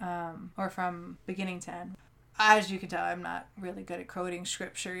done, or from beginning to end. As you can tell, I'm not really good at quoting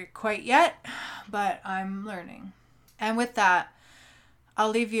scripture quite yet, but I'm learning. And with that, I'll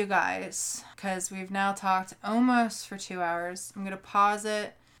leave you guys because we've now talked almost for 2 hours. I'm going to pause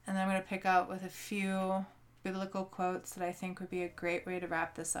it, and then I'm going to pick up with a few biblical quotes that I think would be a great way to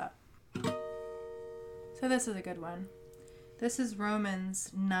wrap this up. So this is a good one. This is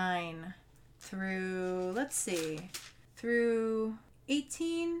Romans 9 through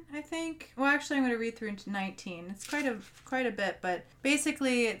 18, I think. Well, actually, I'm going to read through into 19. It's quite a bit, but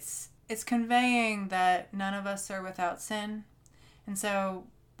basically it's conveying that none of us are without sin. And so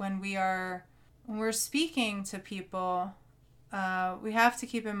when we're speaking to people, we have to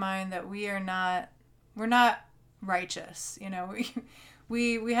keep in mind that we're not righteous. You know,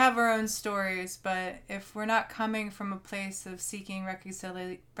 we have our own stories, but if we're not coming from a place of seeking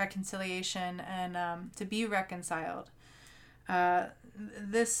reconciliation and to be reconciled,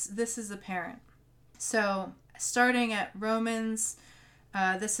 this is apparent. So starting at Romans,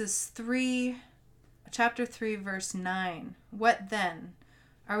 this is chapter 3, verse 9. What then?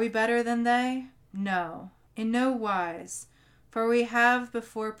 Are we better than they? No, in no wise. For we have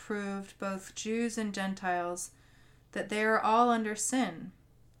before proved, both Jews and Gentiles, that they are all under sin.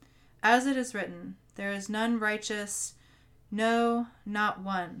 As it is written, there is none righteous, no, not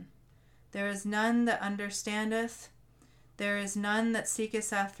one. There is none that understandeth. There is none that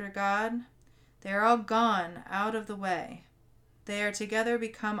seeketh after God. They are all gone out of the way. They are together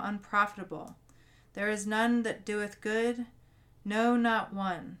become unprofitable. There is none that doeth good, no, not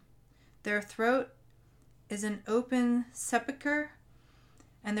one. Their throat is an open sepulchre,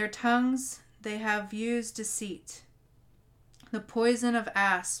 and their tongues they have used deceit. The poison of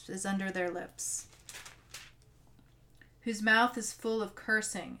asps is under their lips, whose mouth is full of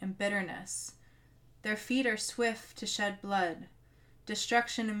cursing and bitterness. Their feet are swift to shed blood.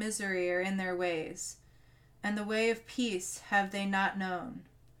 Destruction and misery are in their ways, and the way of peace have they not known.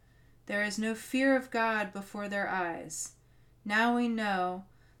 There is no fear of God before their eyes. Now we know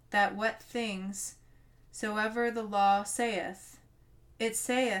that what things soever the law saith, it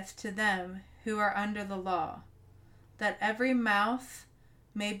saith to them who are under the law, that every mouth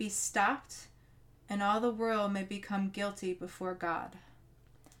may be stopped, and all the world may become guilty before God.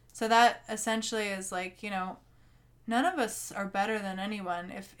 So that essentially is like, none of us are better than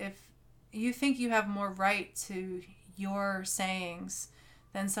anyone. If you think you have more right to your sayings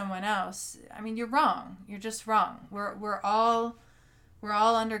than someone else, I mean, you're wrong. You're just wrong. We're all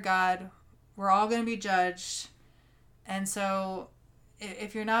under God. We're all going to be judged. And so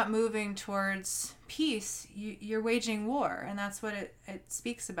if you're not moving towards peace, you're waging war. And that's what it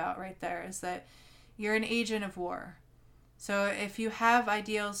speaks about right there, is that you're an agent of war. So if you have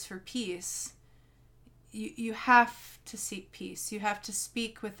ideals for peace, you have to seek peace. You have to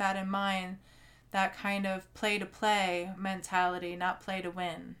speak with that in mind, that kind of play-to-play mentality, not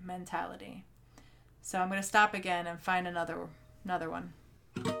play-to-win mentality. So I'm going to stop again and find another one.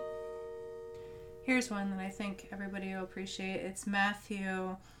 Here's one that I think everybody will appreciate. It's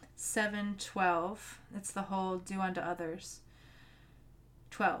Matthew 7:12. It's the whole do unto others.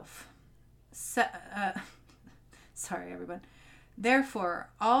 12. Sorry, everyone. Therefore,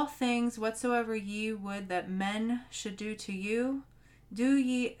 all things whatsoever ye would that men should do to you, do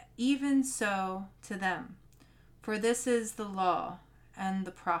ye even so to them. For this is the law and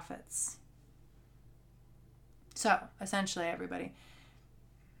the prophets. So, essentially, everybody,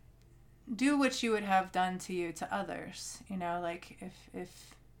 do what you would have done to you to others. Like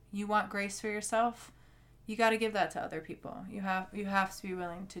if you want grace for yourself, you got to give that to other people. You have to be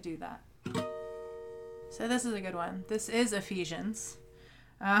willing to do that. So this is a good one. This is Ephesians,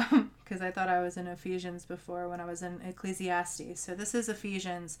 because I thought I was in Ephesians before when I was in Ecclesiastes. So this is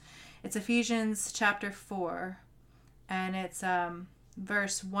Ephesians. It's Ephesians chapter 4, and it's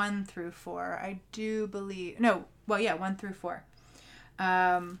verse 1 through 4. I do believe... 1 through 4.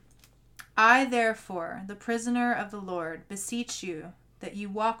 I, therefore, the prisoner of the Lord, beseech you that ye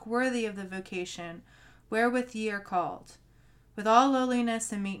walk worthy of the vocation wherewith ye are called, with all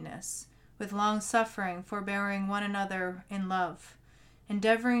lowliness and meekness, with long suffering, forbearing one another in love,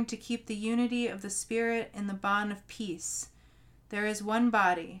 endeavoring to keep the unity of the Spirit in the bond of peace. There is one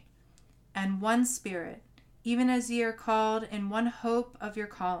body and one Spirit, even as ye are called in one hope of your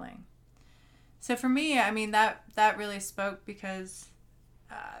calling. So for me, I mean, that really spoke, because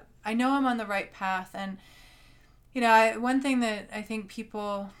I know I'm on the right path. And, one thing that I think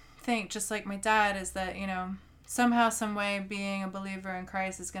people think, just like my dad, is that, somehow, some way, being a believer in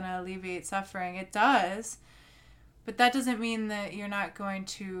Christ is going to alleviate suffering. It does, but that doesn't mean that you're not going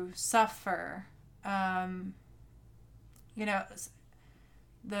to suffer.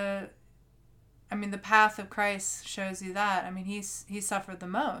 The path of Christ shows you that. I mean, he suffered the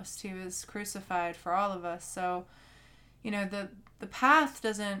most. He was crucified for all of us. So, the path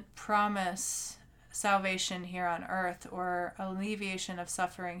doesn't promise salvation here on earth or alleviation of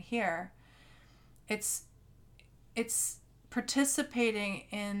suffering here. It's participating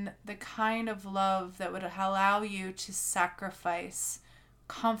in the kind of love that would allow you to sacrifice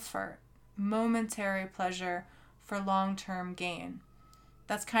comfort, momentary pleasure for long-term gain.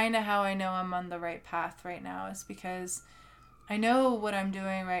 That's kind of how I know I'm on the right path right now, is because I know what I'm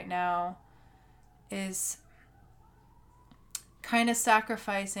doing right now is kind of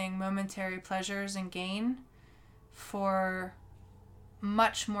sacrificing momentary pleasures and gain for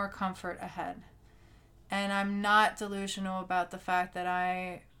much more comfort ahead. And I'm not delusional about the fact that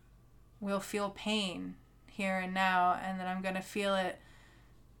I will feel pain here and now, and that I'm going to feel it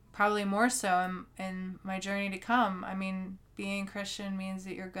probably more so in my journey to come. I mean, being Christian means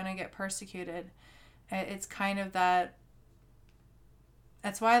that you're going to get persecuted. It's kind of that's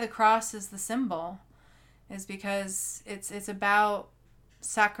why the cross is the symbol, is because it's about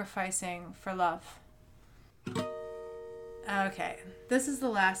sacrificing for love. Okay, this is the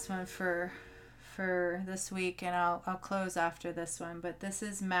last one for this week, and I'll close after this one, but this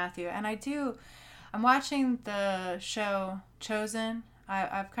is Matthew. And I'm watching the show Chosen.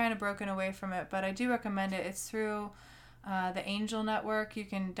 I've kind of broken away from it, but I do recommend it. It's through the Angel Network. You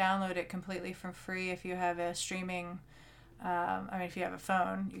can download it completely for free if you have a streaming, if you have a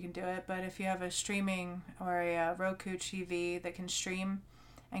phone, you can do it, but if you have a streaming or a Roku TV that can stream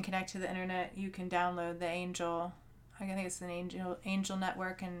and connect to the internet, you can download the Angel, I think it's an Angel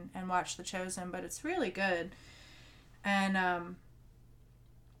Network, and watch The Chosen, but it's really good. And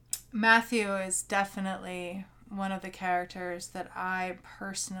Matthew is definitely one of the characters that I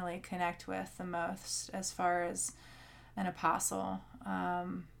personally connect with the most as far as an apostle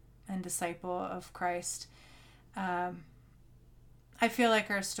and disciple of Christ. I feel like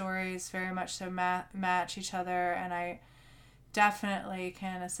our stories very much so match each other, and I definitely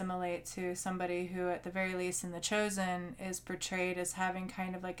can assimilate to somebody who, at the very least in The Chosen, is portrayed as having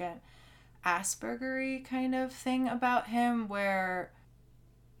kind of like an Asperger-y kind of thing about him, where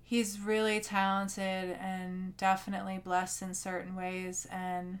he's really talented and definitely blessed in certain ways,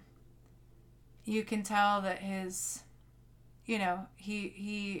 and you can tell that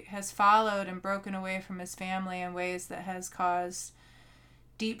he has followed and broken away from his family in ways that has caused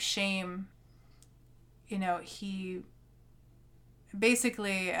deep shame. He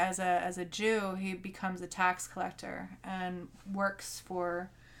basically, as a Jew, he becomes a tax collector and works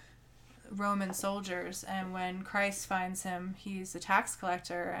for Roman soldiers, and when Christ finds him, he's a tax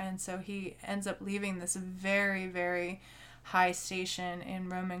collector, and so he ends up leaving this very, very high station in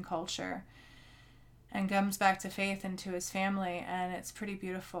Roman culture and comes back to faith and to his family, and it's pretty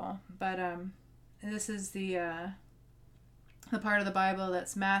beautiful. But this is the part of the Bible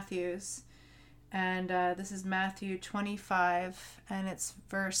that's Matthew's, and this is Matthew 25, and it's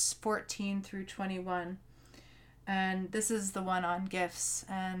verse 14 through 21. And this is the one on gifts,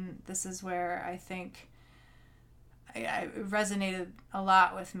 and this is where I think it resonated a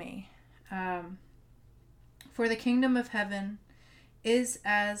lot with me. For the kingdom of heaven is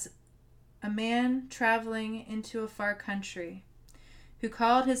as a man traveling into a far country, who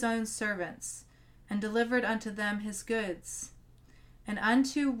called his own servants, and delivered unto them his goods. And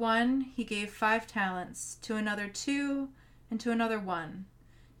unto one he gave 5 talents, to another 2, and to another 1,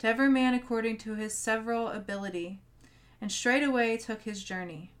 to every man according to his several ability, and straightway took his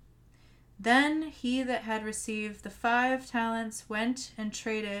journey. Then he that had received the 5 talents went and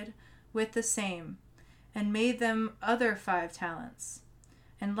traded with the same, and made them other 5 talents.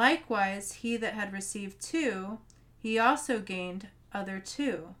 And likewise he that had received 2, he also gained other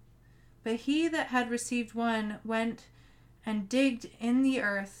 2. But he that had received 1 went and digged in the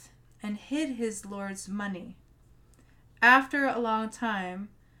earth, and hid his Lord's money. After a long time,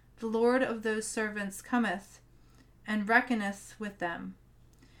 the Lord of those servants cometh, and reckoneth with them.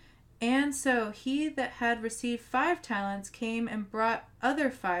 And so he that had received 5 talents came and brought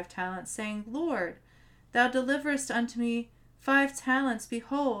other 5 talents, saying, Lord, thou deliverest unto me 5 talents.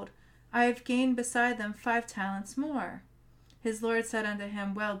 Behold, I have gained beside them 5 talents more. His Lord said unto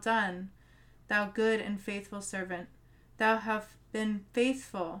him, Well done, thou good and faithful servant. Thou hast been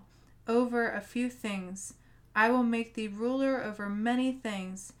faithful over a few things. I will make thee ruler over many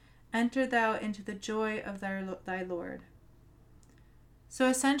things. Enter thou into the joy of thy Lord. So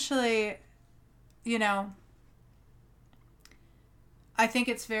essentially, I think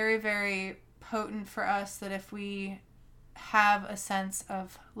it's very, very potent for us that if we have a sense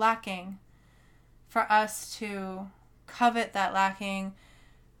of lacking, for us to covet that lacking,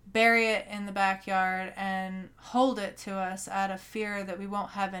 bury it in the backyard, and hold it to us out of fear that we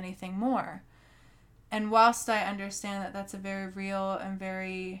won't have anything more. And whilst I understand that that's a very real and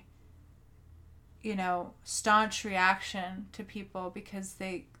very, staunch reaction to people, because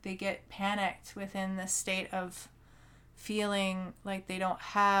they get panicked within this state of feeling like they don't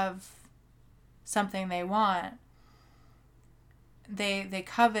have something they want, they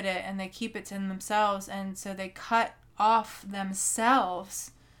covet it and they keep it to themselves, and so they cut off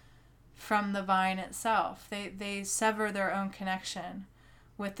themselves from the vine itself. They sever their own connection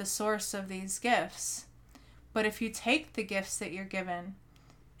with the source of these gifts. But if you take the gifts that you're given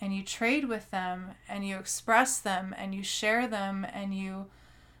and you trade with them and you express them and you share them and you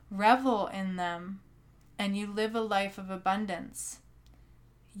revel in them and you live a life of abundance,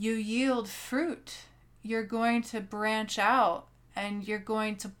 you yield fruit. You're going to branch out and you're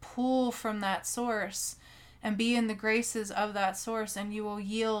going to pull from that source and be in the graces of that source, and you will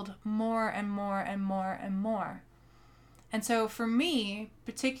yield more and more and more and more. And so for me,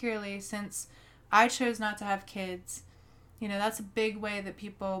 particularly since I chose not to have kids, that's a big way that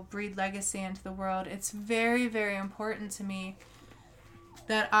people breed legacy into the world. It's very, very important to me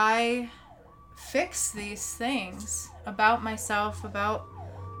that I fix these things about myself, about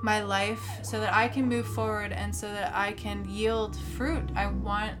my life, so that I can move forward and so that I can yield fruit. I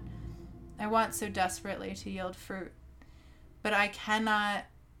want so desperately to yield fruit, but I cannot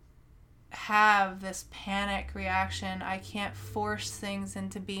have this panic reaction. I can't force things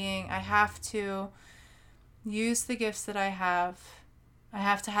into being. I have to use the gifts that I have. I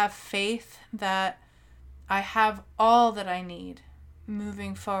have to have faith that I have all that I need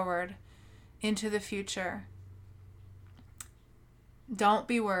moving forward into the future. Don't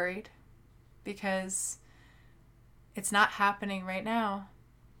be worried, because it's not happening right now.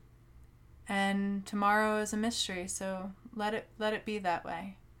 And tomorrow is a mystery, so let it be that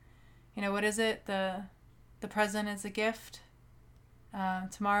way. What is it? The present is a gift.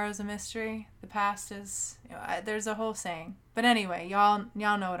 Tomorrow is a mystery. The past is, there's a whole saying. But anyway, y'all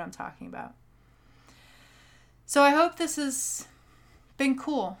know what I'm talking about. So I hope this has been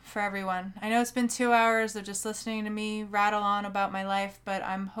cool for everyone. I know it's been 2 hours of just listening to me rattle on about my life, but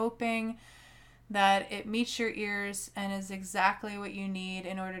I'm hoping that it meets your ears and is exactly what you need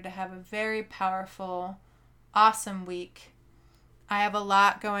in order to have a very powerful, awesome week. I have a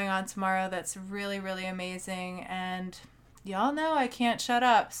lot going on tomorrow that's really, really amazing, and y'all know I can't shut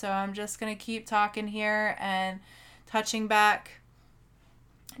up, so I'm just going to keep talking here and touching back.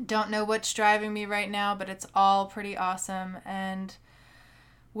 Don't know what's driving me right now, but it's all pretty awesome. And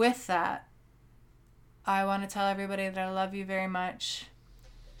with that, I want to tell everybody that I love you very much.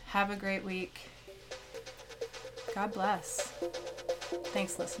 Have a great week. God bless.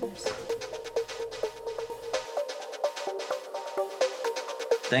 Thanks, listeners.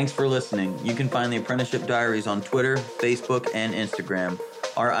 Thanks for listening. You can find the Apprenticeship Diaries on Twitter, Facebook, and Instagram.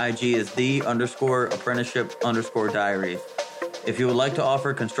 Our IG is _apprenticeship_diaries. If you would like to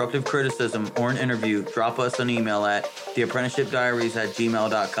offer constructive criticism or an interview, drop us an email at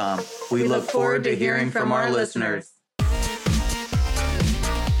theapprenticeshipdiaries@gmail.com. We look forward to hearing from our listeners.